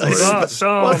glass. Just drop the glass.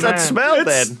 Oh, what's man. that smell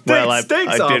then? It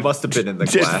stinks. I It must have been in the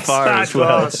did glass. fart Bad as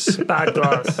well. glass. Bad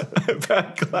glass.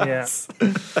 Bad glass.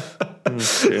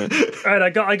 Yeah. All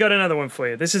right, I got another one for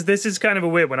you. This is kind of a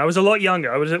weird one. I was a lot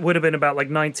younger. Would have been about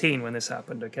like 19 when this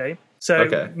happened. Okay,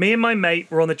 so me and my mate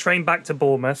were on the train back to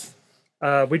Bournemouth.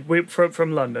 We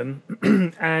from London,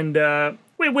 and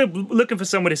we're looking for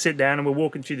somewhere to sit down, and we're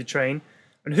walking through the train.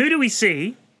 And who do we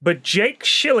see but Jake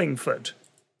Shillingford?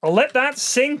 I'll let that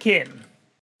sink in.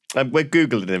 We're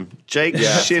Googling him. Jake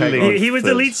Shillingford. He was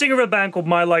the lead singer of a band called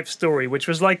My Life Story, which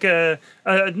was like a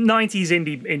 90s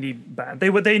indie band.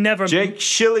 They never... Jake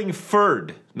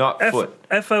Shillingford, not Foot.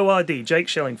 F-O-R-D, Jake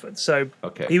Shillingford. So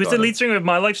he was the lead singer of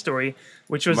My Life Story,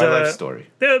 which was My Life Story.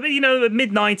 The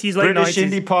mid-90s, late British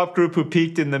 90s. indie pop group who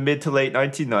peaked in the mid to late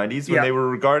 1990s when they were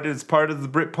regarded as part of the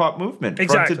Britpop movement.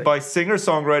 Exactly. Fronted by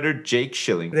singer-songwriter Jake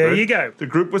Shillingford. There you go. The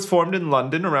group was formed in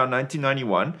London around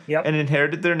 1991 and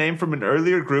inherited their name from an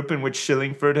earlier group in which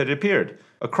Shillingford had appeared.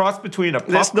 A cross between a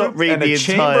pop group and a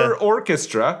chamber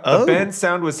orchestra, the band's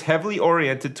sound was heavily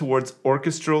oriented towards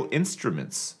orchestral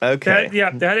instruments. Okay.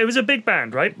 It was a big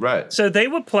band, right? Right. So they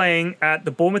were playing at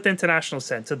the Bournemouth International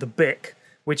Centre, the BIC,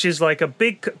 which is like a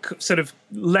big sort of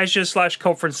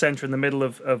leisure/conference centre in the middle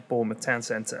of Bournemouth town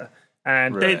centre.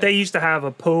 And they used to have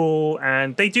a pool,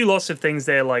 and they do lots of things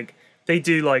there, like they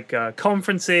do like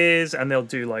conferences, and they'll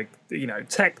do like,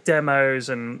 tech demos,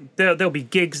 and there'll be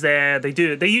gigs there.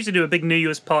 They used to do a big New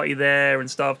Year's party there and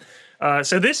stuff.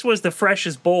 So this was the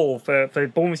freshest ball for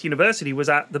Bournemouth University, was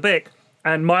at the BIC,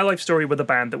 and My Life Story were the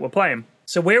band that were playing.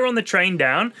 So we're on the train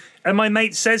down, and my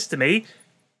mate says to me,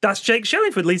 "That's Jake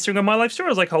Shillingford, lead singer of My Life Story."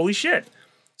 I was like, holy shit.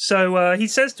 So he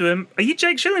says to him, "Are you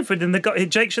Jake Shillingford?"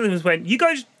 And Jake Shillingford went, "You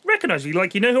guys recognize me?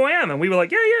 Like, you know who I am?" And we were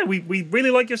like, yeah, we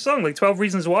really like your song, like 12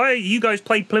 Reasons Why. You guys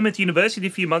played Plymouth University a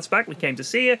few months back. We came to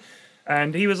see you.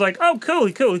 And he was like, "Oh, cool."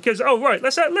 He goes, "Oh, right,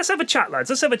 let's have a chat, lads.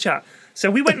 Let's have a chat."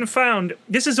 So we went and found,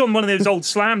 this is on one of those old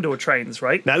slam door trains,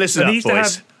 right? Now listen up,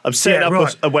 boys. I'm setting up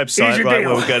a website, right,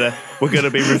 where we're gonna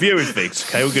be reviewing things.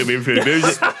 Okay, we're gonna be reviewing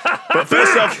music. But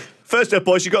first off,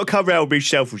 boys, you've got to cover out and be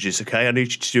selfishness, okay? I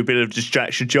need you to do a bit of a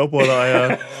distraction job while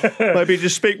I maybe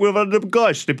just speak with one of the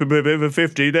guys, slipping with over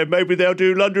 50, then maybe they'll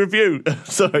do London Review.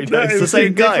 Sorry, no, it's the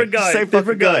same guy.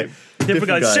 Different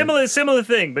guy. Similar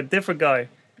thing, but different guy.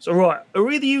 So, right,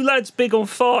 are either you lads big on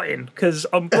farting? Because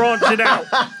I'm branching out.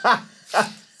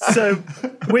 So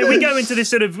we go into this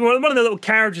sort of one of the little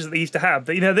carriages that they used to have.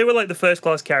 They were like the first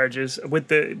class carriages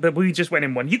but we just went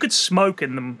in one. You could smoke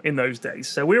in them in those days.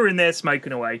 So we were in there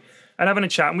smoking away and having a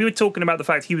chat. And we were talking about the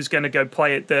fact he was going to go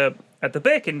play at the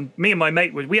BIC. And me and my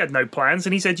mate, we had no plans.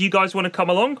 And he said, "You guys want to come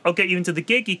along? I'll get you into the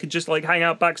gig. You could just like hang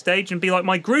out backstage and be like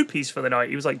my groupies for the night."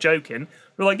 He was like joking.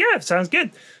 We're like, "Yeah, sounds good."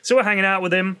 So we're hanging out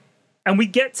with him. And we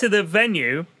get to the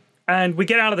venue, and we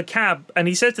get out of the cab, and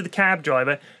he says to the cab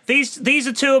driver, These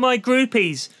are two of my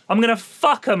groupies. I'm going to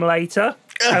fuck them later."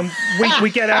 And we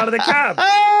get out of the cab.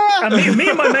 And me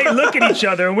and my mate look at each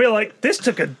other, and we're like, this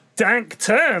took a dank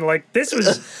turn. Like, this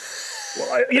was...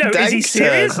 is he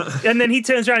serious? And then he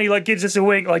turns around, he like gives us a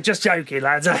wink, like, "Just joking,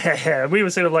 lads." And we were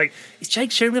sort of like, is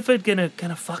Jake Shillingford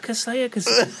gonna fuck us later? Because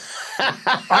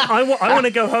I want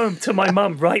to go home to my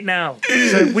mum right now.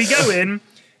 So we go in.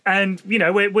 And,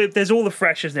 there's all the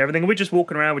freshers and everything. And we're just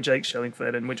walking around with Jake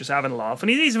Shillingford, and we're just having a laugh. And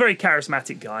he's a very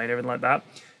charismatic guy and everything like that.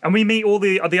 And we meet all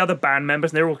the other band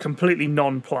members, and they're all completely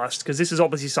nonplussed, because this is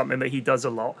obviously something that he does a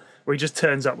lot, where he just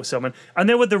turns up with someone. And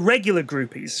there were the regular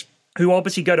groupies, who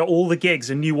obviously go to all the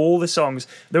gigs and knew all the songs.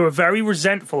 They were very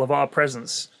resentful of our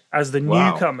presence as the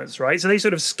newcomers, right? So they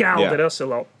sort of scowled at us a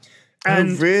lot.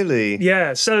 And really?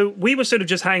 Yeah, so we were sort of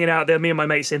just hanging out there, me and my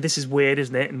mate saying, "This is weird,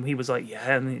 isn't it?" And he was like,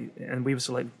 "Yeah," and we were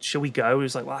sort of like, "Shall we go?" He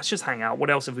was like, "Well, let's just hang out.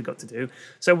 What else have we got to do?"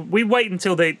 So we wait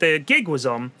until the gig was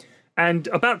on, And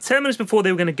about 10 minutes before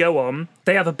they were going to go on,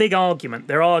 they have a big argument.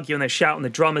 They're arguing, they're shouting. The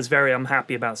drummer's very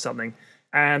unhappy about something.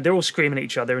 And they're all screaming at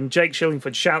each other. And Jake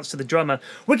Shillingford shouts to the drummer,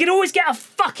 "We can always get a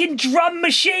fucking drum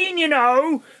machine, you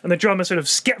know." And the drummer sort of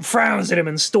frowns at him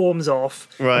and storms off.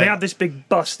 Right. And they have this big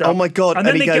bust up. Oh my God. And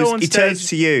then he they go on he stage. turns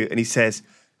to you and he says,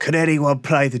 "Can anyone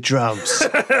play the drums?"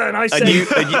 And I say, and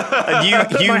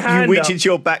you my hand reach up. into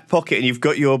your back pocket and you've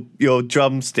got your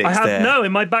drumsticks I have there. no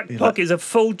in my back pocket is a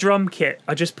full drum kit.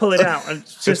 I just pull it out and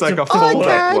it's It's just like a full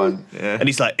fold-up one. Yeah. And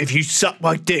he's like, "If you suck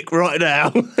my dick right now."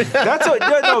 That's what.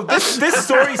 No. This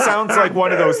story sounds like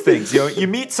one of those things. You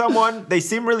meet someone, they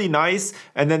seem really nice,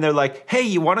 and then they're like, "Hey,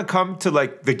 you want to come to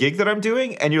like the gig that I'm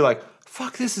doing?" And you're like,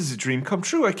 "Fuck, this is a dream come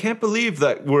true. I can't believe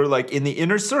that we're like in the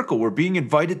inner circle. We're being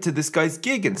invited to this guy's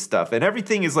gig and stuff." And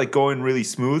everything is like going really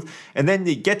smooth. And then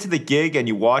you get to the gig and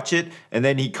you watch it, and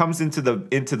then he comes into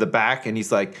the back and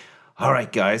he's like, "All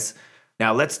right, guys,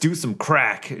 now let's do some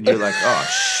crack." And you're like, "Oh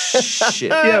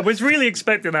shit." Yeah, I was really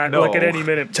expecting that like at No. any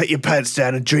minute. Take your pants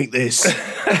down and drink this.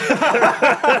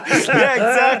 Yeah,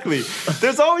 exactly.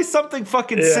 There's always something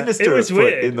fucking Yeah, sinister it was afoot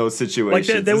weird. in those Like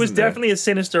situations. there was isn't there? definitely a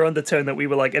sinister undertone that we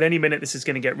were like, at any minute this is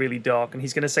going to get really dark, and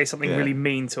he's going to say something Yeah. really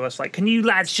mean to us. Like, "Can you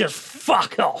lads just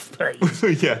fuck off,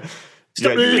 please? Yeah.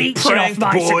 Stop Yeah, you leeching off pranked,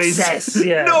 my boys. success."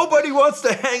 Yeah. Nobody wants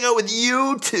to hang out with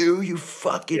you two, you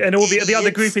fucking And all the other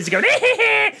idiots. groupies are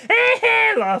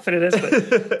going laughing at us,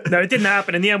 but no, it didn't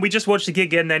happen. In the end, we just watched the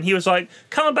gig, and then he was like,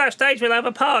 "Come on backstage, we'll have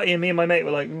a party." And me and my mate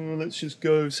were like, "Let's just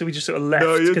go." So we just sort of left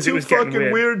No, you're because it too was getting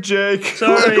fucking weird, Jake.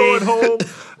 Sorry. We're going home.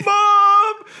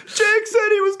 Mom! Jake said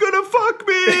he was gonna fuck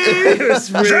me! It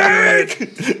was really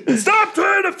weird. Stop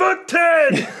trying to fuck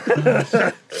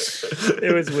Ted.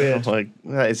 It was weird. Like,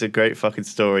 that is a great fucking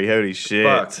story. Holy shit.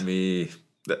 Fuck me.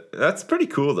 That's pretty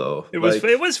cool, though. It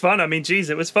was fun. I mean, geez,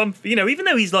 it was fun. You know, even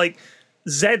though he's like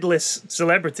Z-list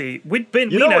celebrity, we'd been,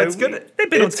 it's gonna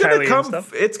telly and come.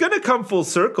 stuff. It's gonna come full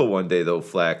circle one day, though,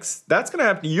 Flex. That's gonna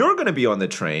happen. You're gonna be on the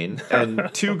train, and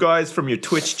two guys from your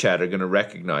Twitch chat are gonna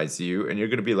recognize you, and you're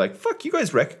gonna be like, "Fuck, you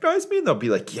guys recognize me?" And they'll be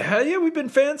like, "Yeah, we've been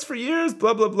fans for years."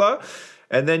 Blah blah blah.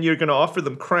 And then you're gonna offer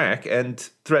them crack and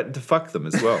threaten to fuck them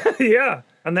as well. Yeah,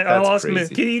 and then I'll ask crazy. him,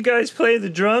 "Can you guys play the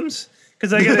drums?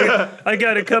 Because I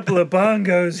got a couple of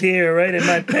bongos here right in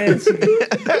my pants.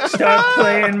 Start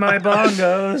playing my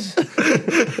bongos.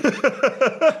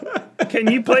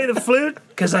 Can you play the flute?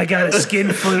 Because I got a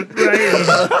skin flute right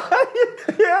here."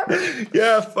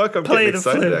 Yeah. Fuck, I'm Play getting the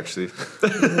excited flute. actually.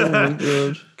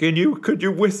 Could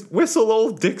you whistle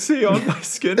old Dixie on my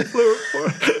skin flute?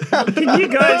 Can you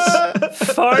guys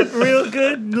fart real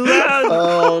good, loud?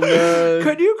 Oh, no.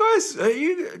 Could you guys? Do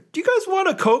you guys want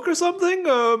a Coke or something?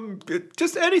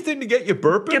 Just anything to get you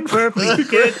burping. Get burpy,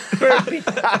 get burpy.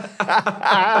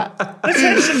 Let's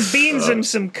have some beans and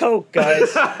some Coke,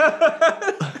 guys.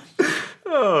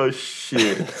 Oh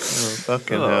shit!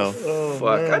 Fucking hell.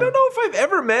 Fuck! I don't know if I've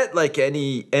ever met like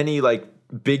any like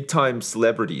big time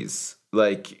celebrities.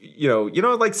 Like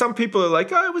like some people are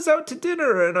like, "I was out to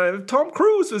dinner and Tom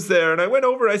Cruise was there, and I went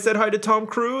over, I said hi to Tom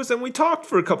Cruise, and we talked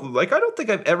for a couple of like." I don't think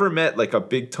I've ever met like a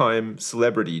big time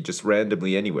celebrity just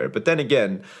randomly anywhere. But then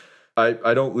again,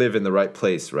 I don't live in the right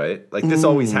place, right? Like this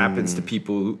always happens to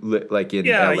people who like in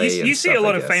LA. You see a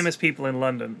lot of famous people in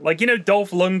London, like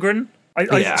Dolph Lundgren.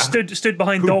 I Yeah. stood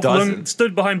behind Who Dolph doesn't?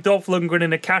 stood behind Dolph Lundgren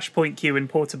in a cash point queue in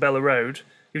Portobello Road.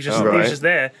 He was just Oh, he was right. just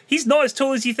there. He's not as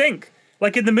tall as you think.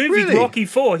 Like in the movie Really? Rocky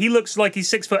IV, he looks like he's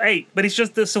 6'8", but it's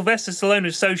just that Sylvester Stallone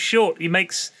is so short. He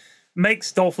makes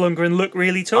Dolph Lundgren look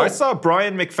really tall. I saw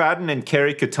Brian McFadden and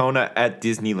Carrie Katona at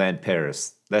Disneyland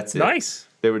Paris. That's it. Nice.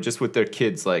 They were just with their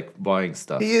kids, like buying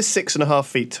stuff. He is 6.5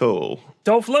 feet tall.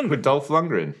 Dolph Lundgren. With Dolph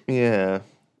Lundgren. Yeah.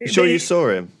 You sure you saw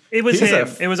him? It was He's him.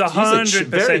 It was 100%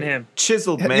 very him.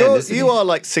 chiseled man. isn't You he? are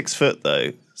like 6 foot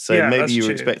though, so Yeah, maybe that's you were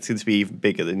true. expecting to be even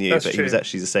bigger than you, That's but he was true.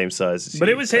 actually the same size as you. But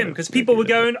it was him because people were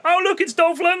going, "Oh, look, it's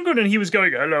Dolph Lundgren," and he was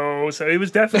going, "Hello." So it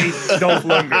was definitely Dolph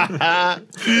Lundgren.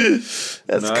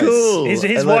 That's Nice. cool. His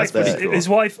I wife, like that. his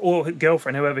wife or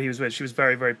girlfriend, whoever he was with, she was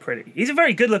very, very pretty. He's a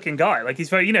very good-looking guy. Like he's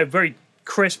very, very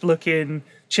crisp-looking,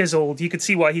 chiseled. You could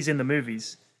see why he's in the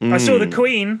movies. I saw the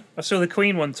Queen. I saw the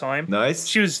Queen one time. Nice.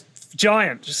 She was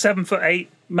giant, just 7'8",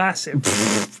 massive.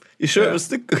 You sure it was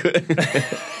the?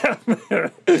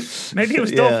 Maybe it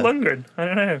was Yeah. Dolph Lundgren. I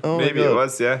don't know. Oh my Maybe it God.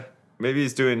 was, yeah. Maybe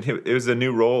he's doing. It was a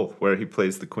new role where he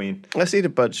plays the Queen. I seen a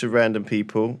bunch of random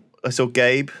people. I saw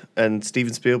Gabe and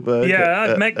Steven Spielberg. Yeah,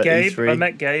 I met at Gabe. E3. I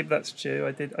met Gabe. That's true.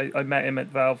 I did. I met him at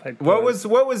Valve headquarters.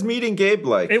 What was meeting Gabe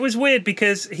like? It was weird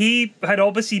because he had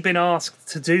obviously been asked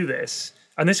to do this,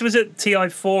 and this was at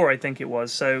TI4, I think it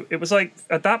was. So it was like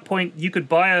at that point you could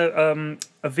buy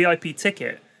a VIP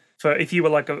ticket for if you were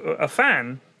like a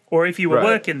fan, or if you were Right.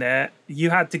 working there,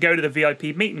 you had to go to the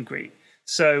VIP meet and greet.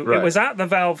 So Right. it was at the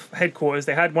Valve headquarters.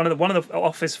 They had one of the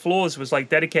office floors was like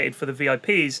dedicated for the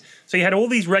VIPs. So you had all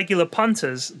these regular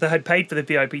punters that had paid for the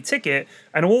VIP ticket,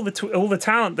 and all the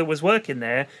talent that was working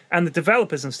there, and the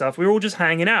developers and stuff. We were all just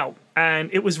hanging out, and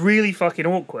it was really fucking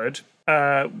awkward.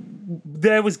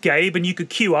 There was Gabe, and you could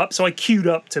queue up. So I queued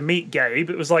up to meet Gabe.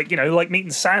 It was like like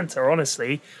meeting Santa,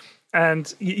 honestly.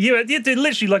 And you did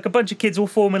literally like a bunch of kids all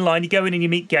form in line. You go in and you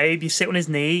meet Gabe. You sit on his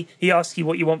knee. He asks you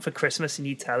what you want for Christmas, and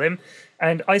you tell him.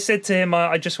 And I said to him,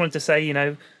 I just wanted to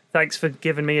say, thanks for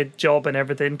giving me a job and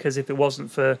everything, because if it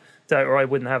wasn't for Dota, I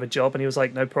wouldn't have a job. And he was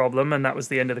like, no problem. And that was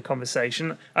the end of the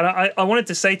conversation. And I wanted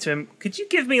to say to him, could you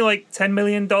give me like $10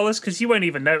 million? Because you won't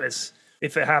even notice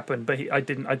if it happened. But I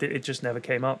didn't. It just never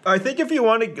came up. I think if you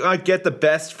want to get the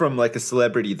best from like a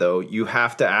celebrity, though, you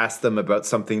have to ask them about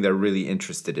something they're really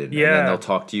interested in. Yeah. And then they'll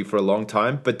talk to you for a long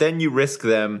time. But then you risk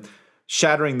them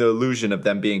shattering the illusion of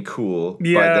them being cool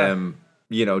by them,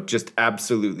 just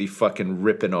absolutely fucking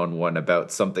ripping on one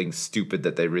about something stupid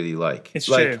that they really like. It's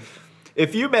like, true.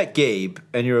 If you met Gabe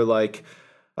and you're like,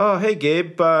 oh, hey,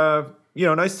 Gabe,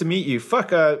 nice to meet you.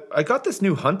 Fuck, I got this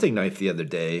new hunting knife the other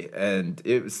day, and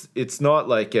it's not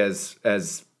like as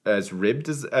ribbed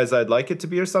as I'd like it to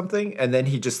be or something. And then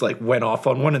he just like went off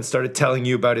on one and started telling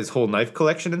you about his whole knife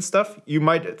collection and stuff. You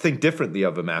might think differently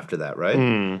of him after that, right?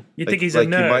 You think he's a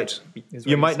nerd?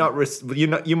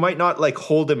 You might not like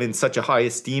hold him in such a high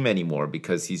esteem anymore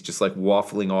because he's just like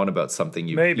waffling on about something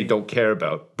you don't care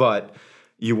about. But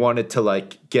you wanted to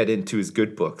like get into his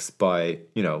good books by,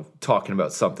 talking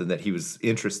about something that he was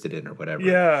interested in or whatever.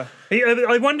 Yeah.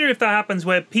 I wonder if that happens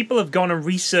where people have gone and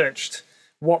researched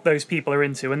what those people are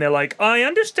into, and they're like, I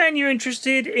understand you're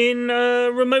interested in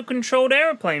remote-controlled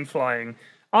airplane flying.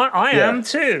 I am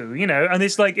too, and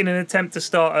it's like in an attempt to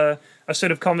start a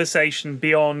sort of conversation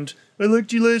beyond, I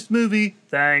liked your last movie,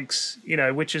 thanks,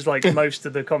 which is like most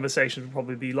of the conversation would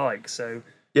probably be like, so...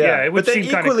 Yeah, it would but then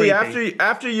seem kind of equally creepy.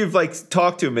 after you've like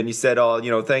talked to him and you said,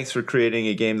 "Oh, thanks for creating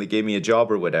a game that gave me a job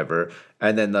or whatever,"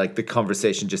 and then like the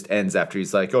conversation just ends after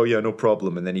he's like, "Oh yeah, no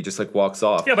problem," and then he just like walks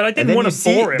off. Yeah, but I didn't want to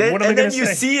bore him. What am I going to say? And then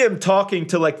you see him talking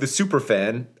to like the super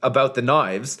fan about the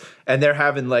knives, and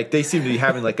they seem to be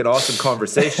having like an awesome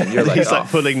conversation. You're like, he's like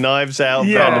pulling knives out,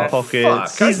 Yeah. out of the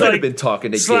pockets. Fuck, He's I could like have been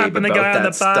talking to Gabe slapping the about guy on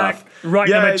that the back, stuff.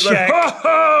 writing him a he's check.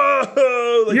 Like,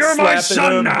 like You're my slapping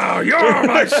son him. now. You're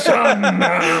my son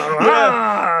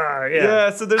now. Yeah,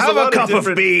 so there's Have a lot a cup of different...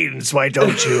 of beans, why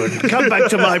don't you? And come back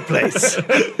to my place.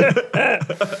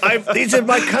 These are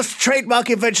my trademark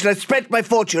invention. I spent my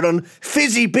fortune on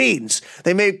fizzy beans.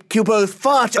 They make you both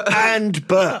fart and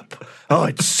burp. Oh,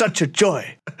 it's such a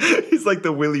joy. He's like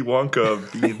the Willy Wonka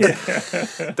of beans.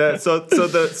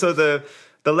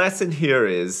 The lesson here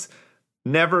is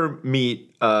never meet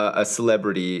a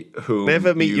celebrity who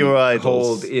Never meet your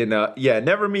idols.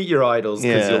 Never meet your idols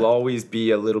because Yeah. you'll always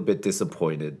be a little bit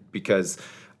disappointed because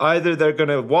either they're going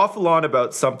to waffle on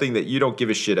about something that you don't give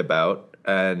a shit about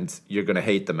and you're going to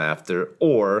hate them after,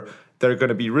 or they're going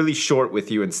to be really short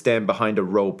with you and stand behind a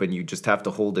rope and you just have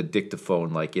to hold a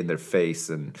dictaphone like in their face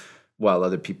and while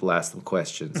other people ask them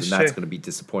questions, and that's going to be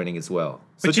disappointing as well.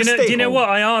 So But do you know what?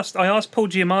 I asked Paul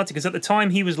Giamatti, because at the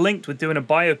time he was linked with doing a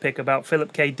biopic about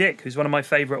Philip K. Dick, who's one of my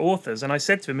favourite authors, and I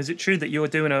said to him, is it true that you're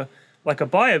doing a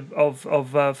bio of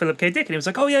Philip K. Dick? And he was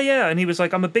like, oh, yeah. And he was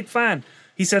like, I'm a big fan.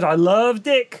 He said, I love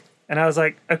Dick. And I was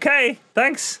like, okay,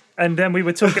 thanks. And then we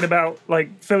were talking about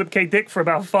like Philip K. Dick for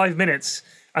about 5 minutes.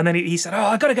 And then he said, oh,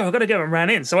 I gotta go, and ran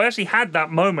in. So I actually had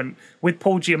that moment with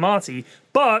Paul Giamatti,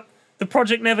 but the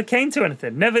project never came to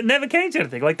anything. Never came to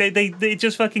anything. Like they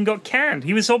just fucking got canned.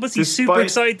 He was obviously super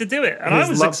excited to do it, and I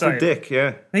was love excited. For Dick,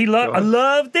 yeah. I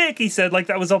love Dick. He said like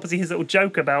that was obviously his little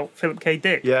joke about Philip K.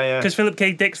 Dick. Yeah. Because Philip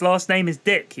K. Dick's last name is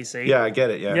Dick. You see. Yeah, I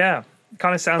get it. Yeah. Yeah.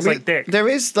 Kind of sounds like Dick. There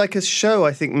is like a show,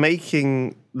 I think,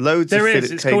 making loads of There Philip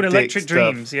is. It's K. called Dick Electric stuff.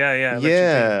 Dreams. Yeah. Electric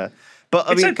Yeah. Dreams. But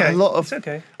I It's mean, okay.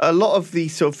 a lot of the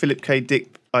sort of Philip K. Dick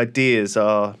ideas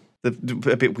are a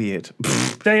bit weird.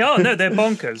 They are. No, they're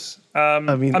bonkers.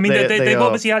 They've are.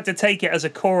 obviously had to take it as a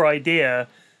core idea,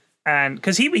 and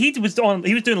because he was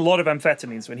doing a lot of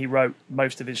amphetamines when he wrote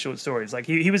most of his short stories. Like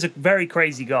he was a very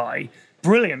crazy guy,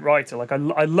 brilliant writer. Like I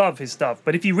love his stuff.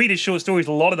 But if you read his short stories,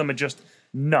 a lot of them are just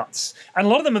nuts, and a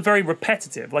lot of them are very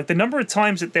repetitive. Like the number of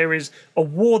times that there is a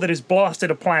war that has blasted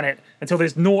a planet until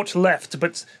there's naught left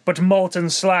but molten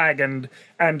slag and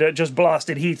just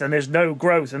blasted heat, and there's no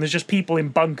growth, and there's just people in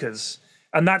bunkers.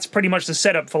 And that's pretty much the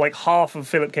setup for like half of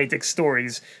Philip K. Dick's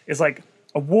stories. Is like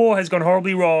a war has gone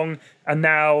horribly wrong, and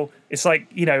now it's like,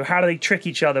 how do they trick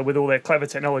each other with all their clever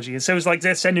technology? And so it's like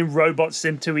they're sending robots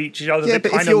into each other that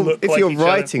but kind of look like if you're each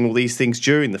writing all these things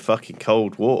during the fucking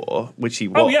Cold War, which he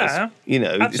was,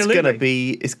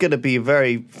 absolutely. it's gonna be a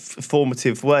very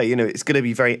formative way. It's gonna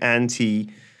be very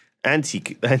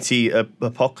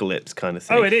anti-apocalypse kind of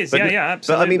thing. Oh, it is. Absolutely.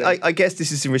 But I mean, I guess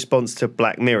this is in response to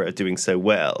Black Mirror doing so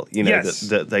well.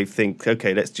 That they think,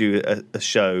 okay, let's do a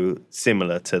show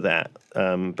similar to that.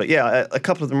 But yeah, a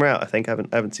couple of them are out. I think I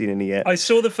haven't seen any yet. I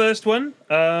saw the first one.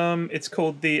 It's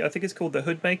called the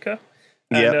Hoodmaker.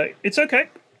 And, it's okay.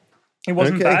 It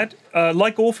wasn't bad.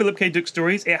 Like all Philip K. Dick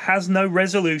stories, it has no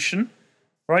resolution.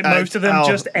 Right, most of them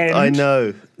just end. I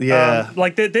know. Yeah.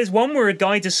 There's one where a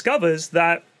guy discovers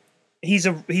that he's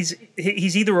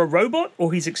either a robot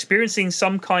or he's experiencing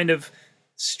some kind of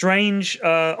strange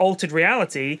altered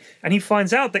reality, and he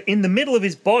finds out that in the middle of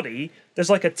his body there's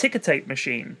like a ticker tape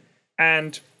machine,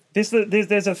 and there's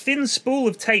a thin spool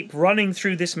of tape running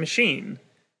through this machine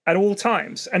at all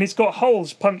times, and it's got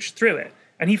holes punched through it,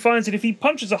 and he finds that if he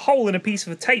punches a hole in a piece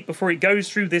of tape before it goes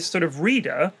through this sort of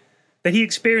reader, that he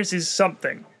experiences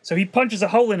something. So he punches a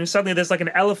hole in, and suddenly there's like an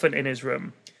elephant in his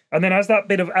room. And then as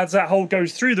that hole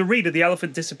goes through the reader, the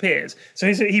elephant disappears.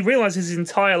 So he realizes his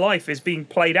entire life is being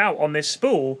played out on this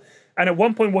spool. And at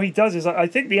one point, what he does is, I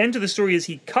think the end of the story is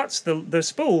he cuts the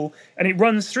spool and it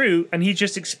runs through, and he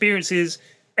just experiences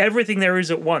everything there is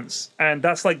at once. And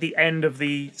that's like the end of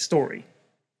the story.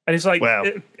 And it's like, wow.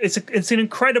 It's an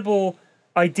incredible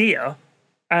idea.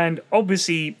 And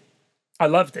obviously, I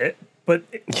loved it, but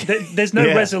there's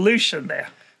no resolution there.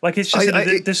 Like, it's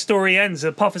just the story ends,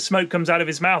 a puff of smoke comes out of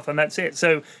his mouth, and that's it.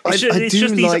 So it's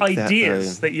just these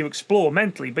ideas that you explore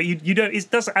mentally, but you don't. It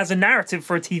does as a narrative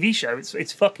for a TV show.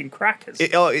 It's fucking crackers.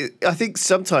 I think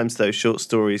sometimes those short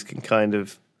stories can kind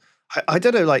of, I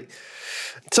don't know, like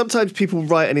sometimes people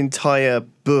write an entire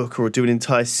book or do an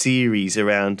entire series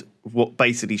around what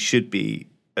basically should be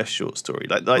a short story,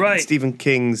 like Stephen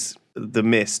King's The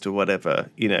Mist or whatever.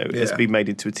 Has been made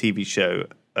into a TV show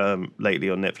lately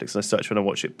on Netflix, and I started trying to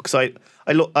watch it because I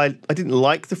didn't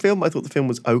like the film. I thought the film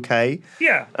was okay.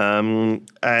 Yeah. And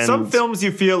some films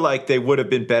you feel like they would have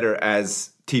been better as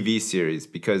TV series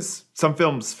because some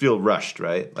films feel rushed,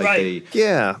 right? Like it's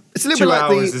a little 2 bit like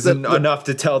hours isn't enough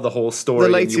to tell the whole story. The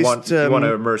latest, and you want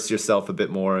to immerse yourself a bit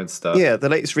more and stuff. Yeah, the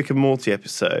latest Rick and Morty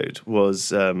episode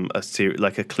was a series,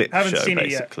 like a clip Haven't show, seen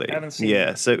basically. It yet. Haven't seen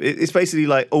it. So it's basically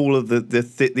like all of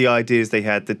the ideas they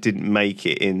had that didn't make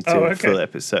it into full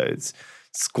episodes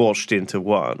squashed into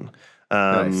one.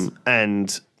 Nice.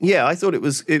 And yeah, I thought it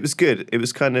was good. It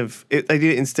was kind of they did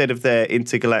it instead of their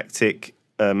intergalactic.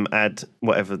 Add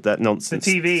whatever that nonsense.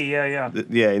 The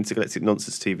TV, intergalactic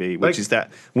nonsense TV, which is that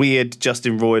weird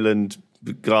Justin Roiland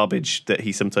garbage that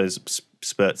he sometimes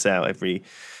spurts out every.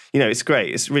 It's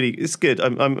great. It's good. I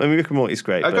mean, Rick and Morty's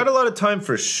great. I got a lot of time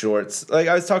for shorts. Like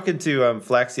I was talking to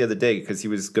Flax the other day because he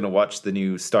was going to watch the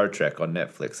new Star Trek on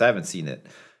Netflix. I haven't seen it.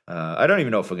 I don't even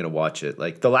know if I'm going to watch it.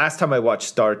 Like the last time I watched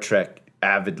Star Trek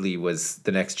avidly was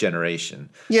The Next Generation,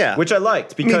 which I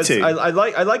liked because I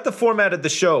like the format of the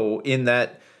show in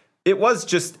that it was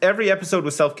just every episode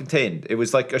was self-contained. It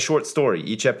was like a short story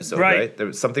each episode, right? There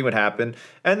was something would happen,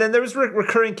 and then there was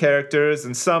recurring characters,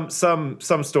 and some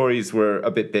stories were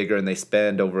a bit bigger and they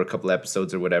spanned over a couple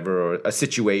episodes or whatever, or a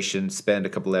situation spanned a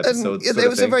couple episodes. There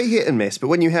was a very hit and miss, but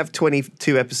when you have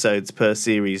 22 episodes per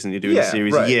series and you're doing a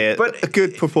series a year, but a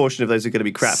good proportion of those are going to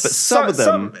be crap. But some of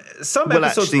them, some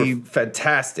episodes were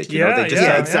fantastic. They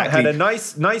just had a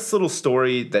nice little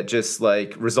story that just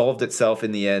like resolved itself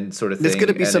in the end, sort of thing. There's going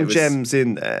to be some gems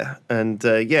in there, and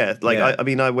I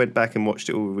mean, I went back and watched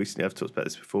it all recently. I've talked about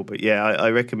this before, but I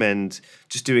recommend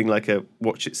just doing like a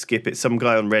watch it, skip it. Some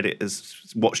guy on Reddit has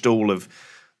watched all of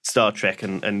Star Trek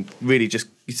and really just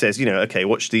says, okay,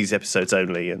 watch these episodes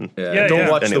only, and don't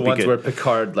watch the ones where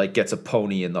Picard like gets a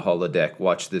pony in the holodeck.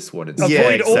 Watch this one.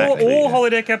 Avoid all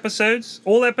holodeck episodes.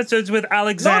 All episodes with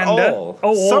Alexander. Not all.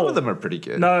 Oh, some of them are pretty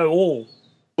good. No, all.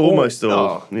 Almost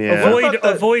all. Yeah.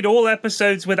 Avoid all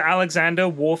episodes with Alexander,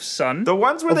 Worf's son. The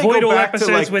ones where they avoid go all back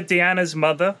episodes to with Deanna's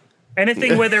mother.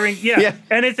 Anything where they're in,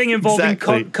 anything involving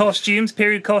costumes,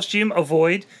 period costume,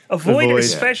 avoid.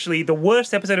 Especially the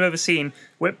worst episode I've ever seen,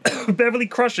 where Beverly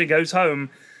Crusher goes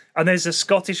home and there's a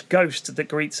Scottish ghost that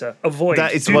greets her. Avoid.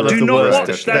 That is one of the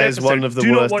worst. That is one of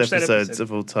the worst episodes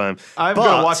of all time. I'm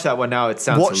going to watch that one now. It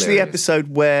sounds hilarious. Hilarious. The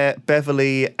episode where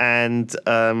Beverly and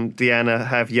Deanna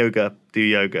have yoga do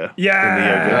yoga. Yeah. In the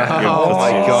yoga Oh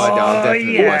my costumes. god, I'll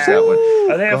definitely watch that one.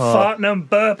 Are they farting and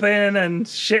burping and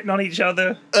shitting on each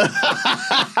other?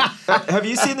 Have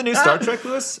you seen the new Star Trek,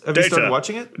 Lewis? Have you started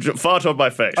watching it? Fart on my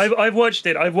face. I've watched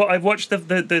it. I've watched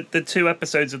the 2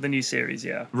 episodes of the new series.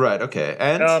 Yeah. Right. Okay.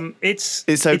 And It's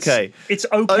okay. It's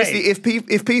okay. Honestly,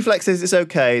 if P Flex says it's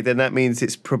okay, then that means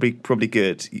it's probably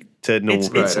good to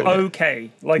normal. It's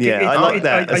okay. Like I like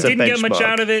that. I as a didn't get much benchmark.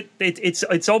 out of it.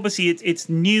 It's obviously it's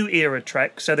new era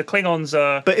Trek. So the Klingons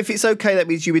are. But if it's okay, that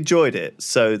means you enjoyed it.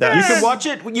 So that you can watch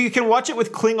it. You can watch it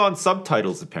with Klingon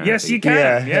subtitles. Apparently, Yes, you can.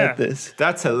 I Yeah. heard this.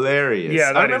 That's hilarious.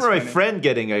 Yeah, that I remember is my funny. friend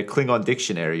getting a Klingon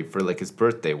dictionary for like his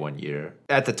birthday one year.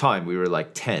 At the time, we were like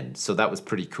 10, so that was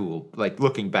pretty cool. Like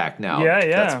looking back now, Yeah.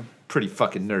 that's pretty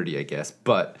fucking nerdy, I guess.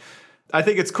 But I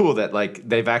think it's cool that like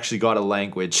they've actually got a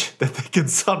language that they can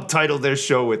subtitle their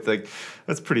show with. Like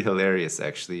that's pretty hilarious,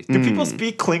 actually. Do people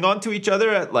speak Klingon to each other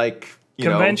at like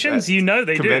Conventions? They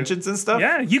do conventions and stuff.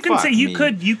 Yeah, you can Fuck say me.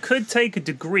 you could take a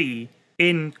degree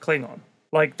in Klingon.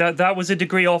 Like that was a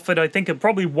degree offered, I think, at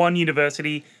probably one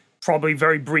university, probably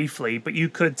very briefly, but you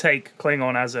could take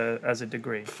Klingon as a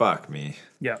degree. Fuck me.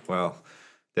 Yeah. Well,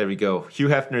 there we go. Hugh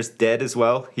Hefner's dead as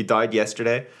well. He died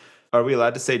yesterday. Are we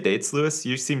allowed to say dates, Lewis?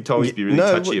 You seem to always be really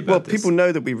touchy about this. People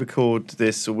know that we record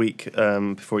this a week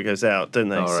before it goes out, don't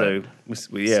they? All right. So,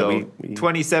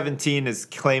 2017 has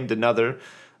claimed another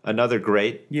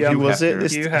great. Yeah. Who was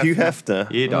it? Hugh Hugh Hefner.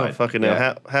 Hefner. He died. Oh, fucking Yeah.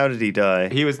 hell. How did he die?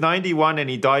 He was 91 and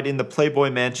he died in the Playboy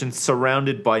Mansion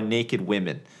surrounded by naked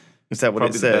women. Is that what Probably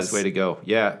it the says? best way to go.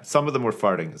 Yeah, some of them were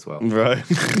farting as well. Right.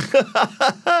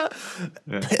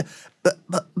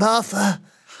 But Martha,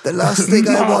 the last thing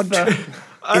I want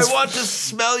I want to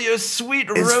smell your sweet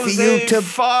is for you to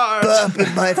fart. burp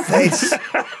in my face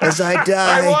as I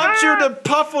die. I want you to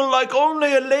puffle like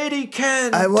only a lady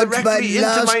can. I want my directly into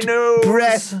last my nose.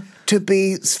 breath to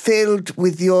be filled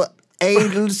with your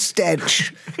anal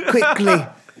stench. Quickly.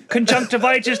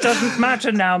 Conjunctivitis doesn't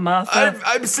matter now, Martha.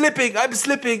 I'm slipping.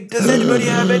 Does anybody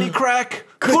have any crack?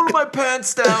 Pull my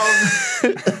pants down.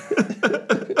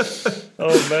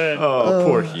 Oh man. Oh,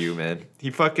 poor Hugh, man. He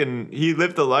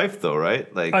lived a life though,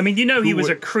 right? Like, I mean, he who was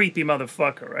would- a creepy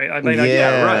motherfucker, right? I mean, Yeah.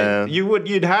 yeah, right.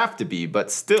 You'd have to be,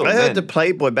 but still. I man, heard the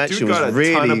Playboy Mansion dude got was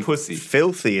a ton really of pussy.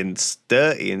 filthy and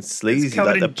dirty and sleazy,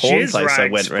 covered like the in porn jizz place I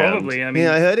rags, went around. probably, I mean,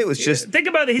 yeah, I heard it was just. think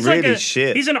about it. He's really like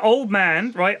shit. He's an old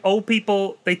man, right? Old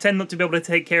people, they tend not to be able to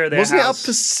take care of their Wasn't it up house.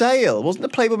 for sale? Wasn't the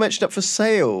Playboy Mansion up for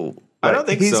sale? I Like, don't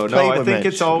think his so. No, I Playboy think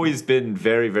it's Mansion. always been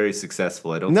very, very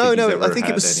successful. I don't No, think he's ever I think it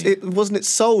had was. any. It wasn't it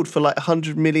sold for like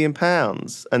 £100 million,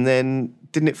 and then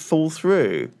didn't it fall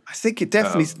through? I think it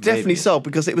definitely maybe. sold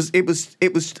because it was.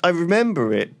 I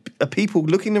remember it. People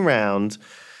looking around.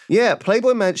 Yeah,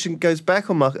 Playboy Mansion goes back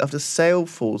on market after sale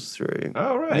falls through.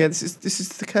 Oh, right. Yeah, this is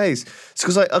the case.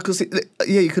 Because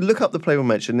you could look up the Playboy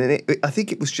Mansion, and I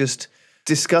think it was just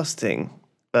disgusting.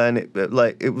 And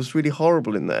it was really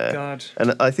horrible in there. God.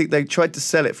 And I think they tried to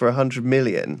sell it for $100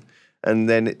 million, and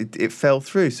then it fell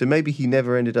through. So maybe he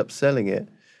never ended up selling it.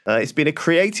 It's been a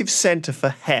creative centre for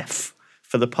Hef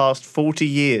for the past 40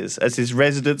 years as his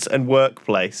residence and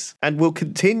workplace, and will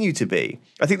continue to be.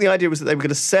 I think the idea was that they were going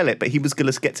to sell it, but he was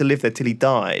going to get to live there till he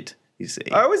died. You see.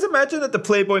 I always imagine that the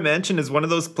Playboy Mansion is one of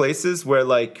those places where,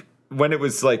 like, when it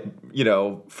was like,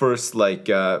 first, like,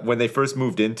 when they first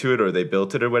moved into it or they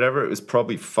built it or whatever, it was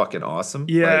probably fucking awesome.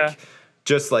 Yeah. Like,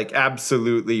 just like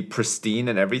absolutely pristine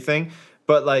and everything.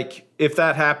 But like, if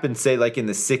that happened, say like in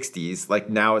the 60s, like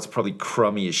now it's probably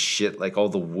crummy as shit. Like all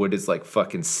the wood is like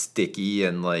fucking sticky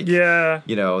and like, Yeah.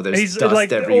 there's He's dust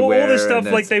like everywhere. all the stuff. and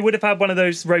Like it's- they would have had one of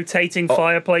those rotating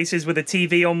fireplaces with a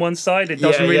TV on one side. It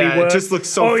doesn't really yeah, work. it just looks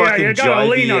so oh, fucking yeah, you gotta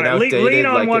lean jivey on and it. Lean outdated,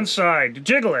 on like one it- side.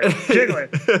 Jiggle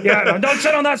it. Yeah, no, don't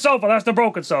sit on that sofa. That's the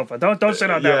broken sofa. Don't sit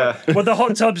on that Yeah. one. Well, the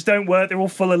hot tubs don't work. They're all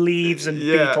full of leaves and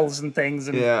Yeah. beetles and things.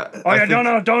 And, Yeah, Oh I yeah,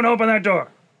 think- don't open that door.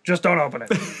 Just don't open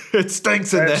it. It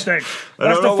stinks in It there. stinks. I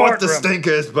That's don't the know what fart the room. stink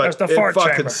is, but That's the it fart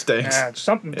fucking chamber. stinks. Yeah,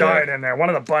 something died in there. One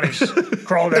of the bunnies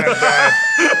crawled in and died.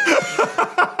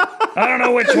 I don't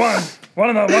know which one.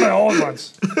 One of the old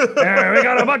ones. Yeah, we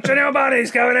got a bunch of new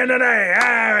bunnies coming in today.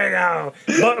 There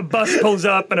we go. Bus pulls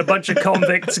up and a bunch of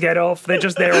convicts get off. They're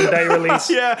just there on day release.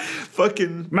 Yeah,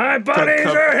 fucking My bunnies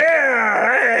are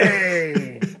here.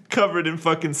 Hey. covered in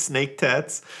fucking snake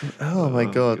tats. Oh my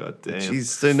god! God damn. Jeez,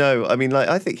 so no, I mean, like,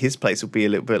 I think his place will be a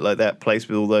little bit like that place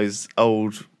with all those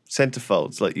old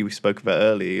centerfolds, like you spoke about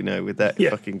earlier. With that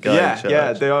fucking guy. in charge.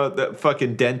 Yeah, they all the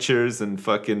fucking dentures and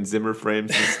fucking Zimmer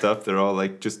frames and stuff. They're all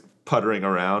like just puttering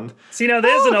around. See, now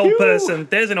there's an old person.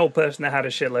 There's an old person that had a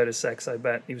shitload of sex. I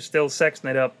bet he was still sexing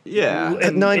it up. Yeah.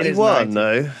 At 91,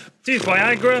 though. Dude,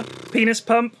 Viagra, penis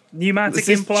pump, pneumatic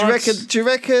Do implants. you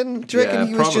reckon Yeah,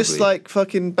 he was just probably. like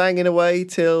fucking banging away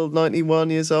till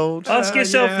 91 years old? Ask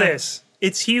yourself yeah. this: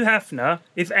 it's Hugh Hefner.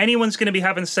 If anyone's going to be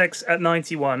having sex at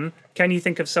 91, can you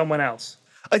think of someone else?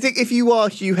 I think if you are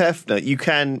Hugh Hefner, you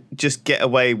can just get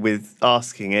away with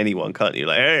asking anyone, can't you?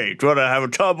 Like, hey, do you want to have a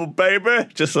tumble, baby?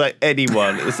 Just like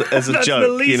anyone as a That's joke, the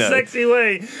least you know. sexy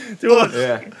way to ask.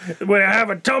 Yeah. When I have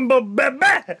a tumble, baby,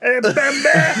 have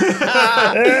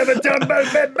a tumble,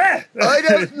 baby. I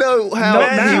don't know how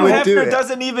Not he now. would do Hefner it.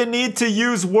 doesn't even need to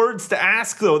use words to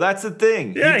ask, though. That's the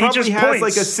thing. Yeah, he probably just has points.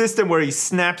 like a system where he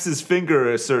snaps his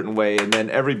finger a certain way, and then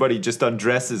everybody just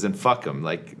undresses and fuck him.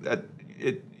 Like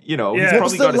it. You know, Yeah. he's What What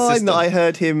was probably the got a line system. that I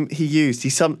heard he used?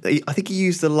 I think he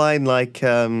used the line like,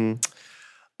 do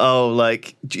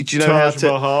you know how Taj to?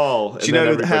 Mahal. Do you know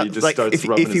everybody how, just like, starts if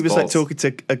rubbing he his was like balls. talking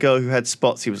to a girl who had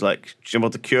spots, he was like, "Do you know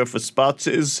what the cure for spots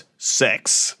is?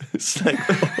 Sex." It's like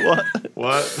what?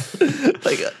 What?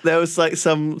 Like there was like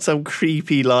some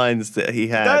creepy lines that he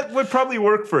had. That would probably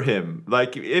work for him.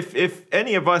 Like if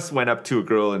any of us went up to a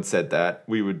girl and said that,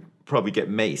 we would probably get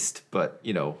maced. But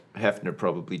you know, Hefner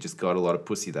probably just got a lot of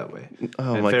pussy that way.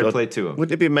 Oh and my fair god! play to him.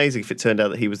 Wouldn't it be amazing if it turned out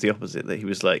that he was the opposite? That he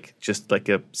was like just like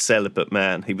a celibate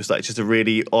man. He was like just a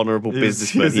really honourable he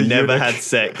businessman. was He a never eunuch. had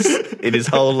sex in his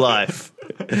whole life.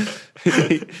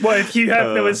 What if Hugh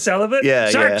Hefner was celibate? yeah,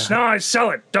 Sex? yeah. No, I sell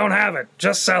it. Don't have it.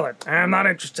 Just sell it. I'm not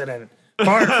interested in it.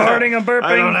 Farting and burping.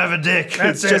 I don't have a dick.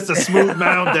 That's it's just it. a smooth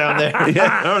mound down there. I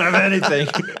don't have anything.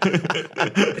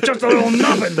 It's just a little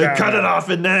nothing. They down cut there. it off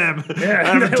in Nam. Yeah,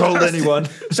 I haven't they told lost it. anyone.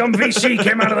 Some VC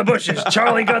came out of the bushes.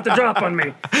 Charlie got the drop on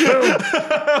me.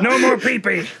 Boom. No more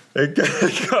pee-pee. I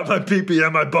got my pee-pee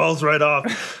and my balls right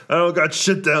off. I don't got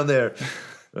shit down there.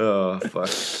 Oh, fuck.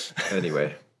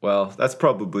 Anyway, well, that's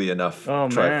probably enough Oh,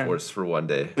 man. Triforce for one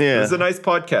day. Yeah. It was a nice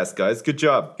podcast, guys. Good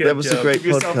job. Good That was a job. great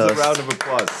Give yourselves a podcast. round of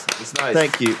applause. It's nice.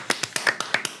 Thank you.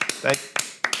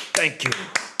 Thank you.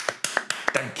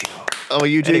 Thank you. Oh, are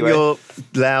you doing Anyway. your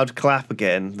loud clap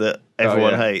again that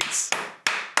everyone yeah. hates?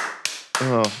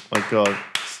 Oh my god.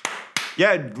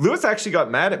 Yeah, Lewis actually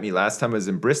got mad at me last time I was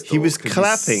in Bristol. He was 'cause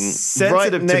clapping he's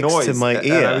sensitive right next noise, to my and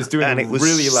ear, I was doing and it was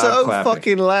really loud so clapping.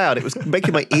 fucking loud. It was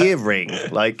making my ear ring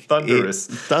like Thunderous.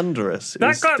 thunderous. It That,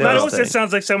 was that also devastating.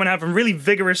 sounds like someone having really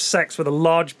vigorous sex with a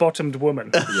large-bottomed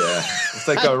woman. Yeah, it's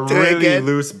like a Do it really again.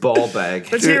 loose ball bag.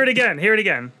 Let's hear it again. Hear it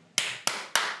again.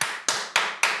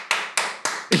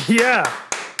 Yeah,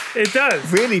 it does.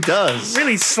 really does.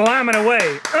 Really slamming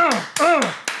away.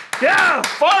 Yeah.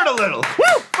 Fart a little.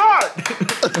 Woo! Fart!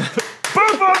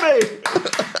 Poop on me!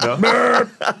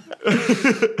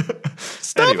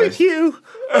 Stop Anyway. it, Hugh.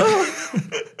 Oh,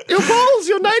 your balls,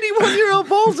 your 91-year-old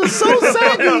balls are so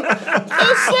saggy.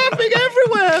 They're slapping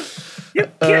everywhere.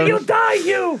 You'll die,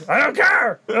 you. I don't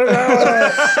care.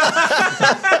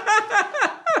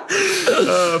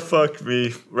 Oh, fuck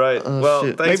me. Right. well,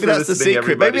 Shit. thanks Maybe for that's the listening, secret.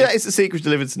 everybody. Maybe that is the secret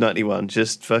delivered to 91.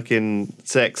 Just fucking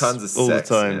sex Tons of all sex,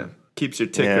 the time. yeah. Keeps your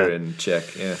ticker Yeah. in check.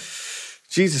 Yeah.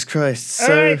 Jesus Christ. All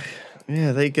So, right.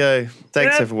 yeah, there you go.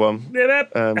 Thanks, Yeah. everyone.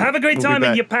 Have a great we'll be time in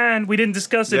back. Japan. We didn't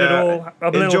discuss it at all. A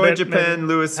little Enjoy bit, Japan, maybe.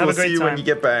 Lewis. Have We'll a great see you time. when you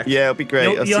get back. Yeah, it'll be great.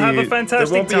 I'll You'll see have you. a fantastic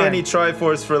There won't be time. any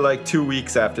Triforce for like 2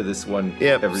 weeks after this one.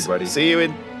 Yep. Everybody. See you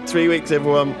in 3 weeks,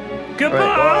 everyone. Goodbye.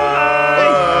 Bye.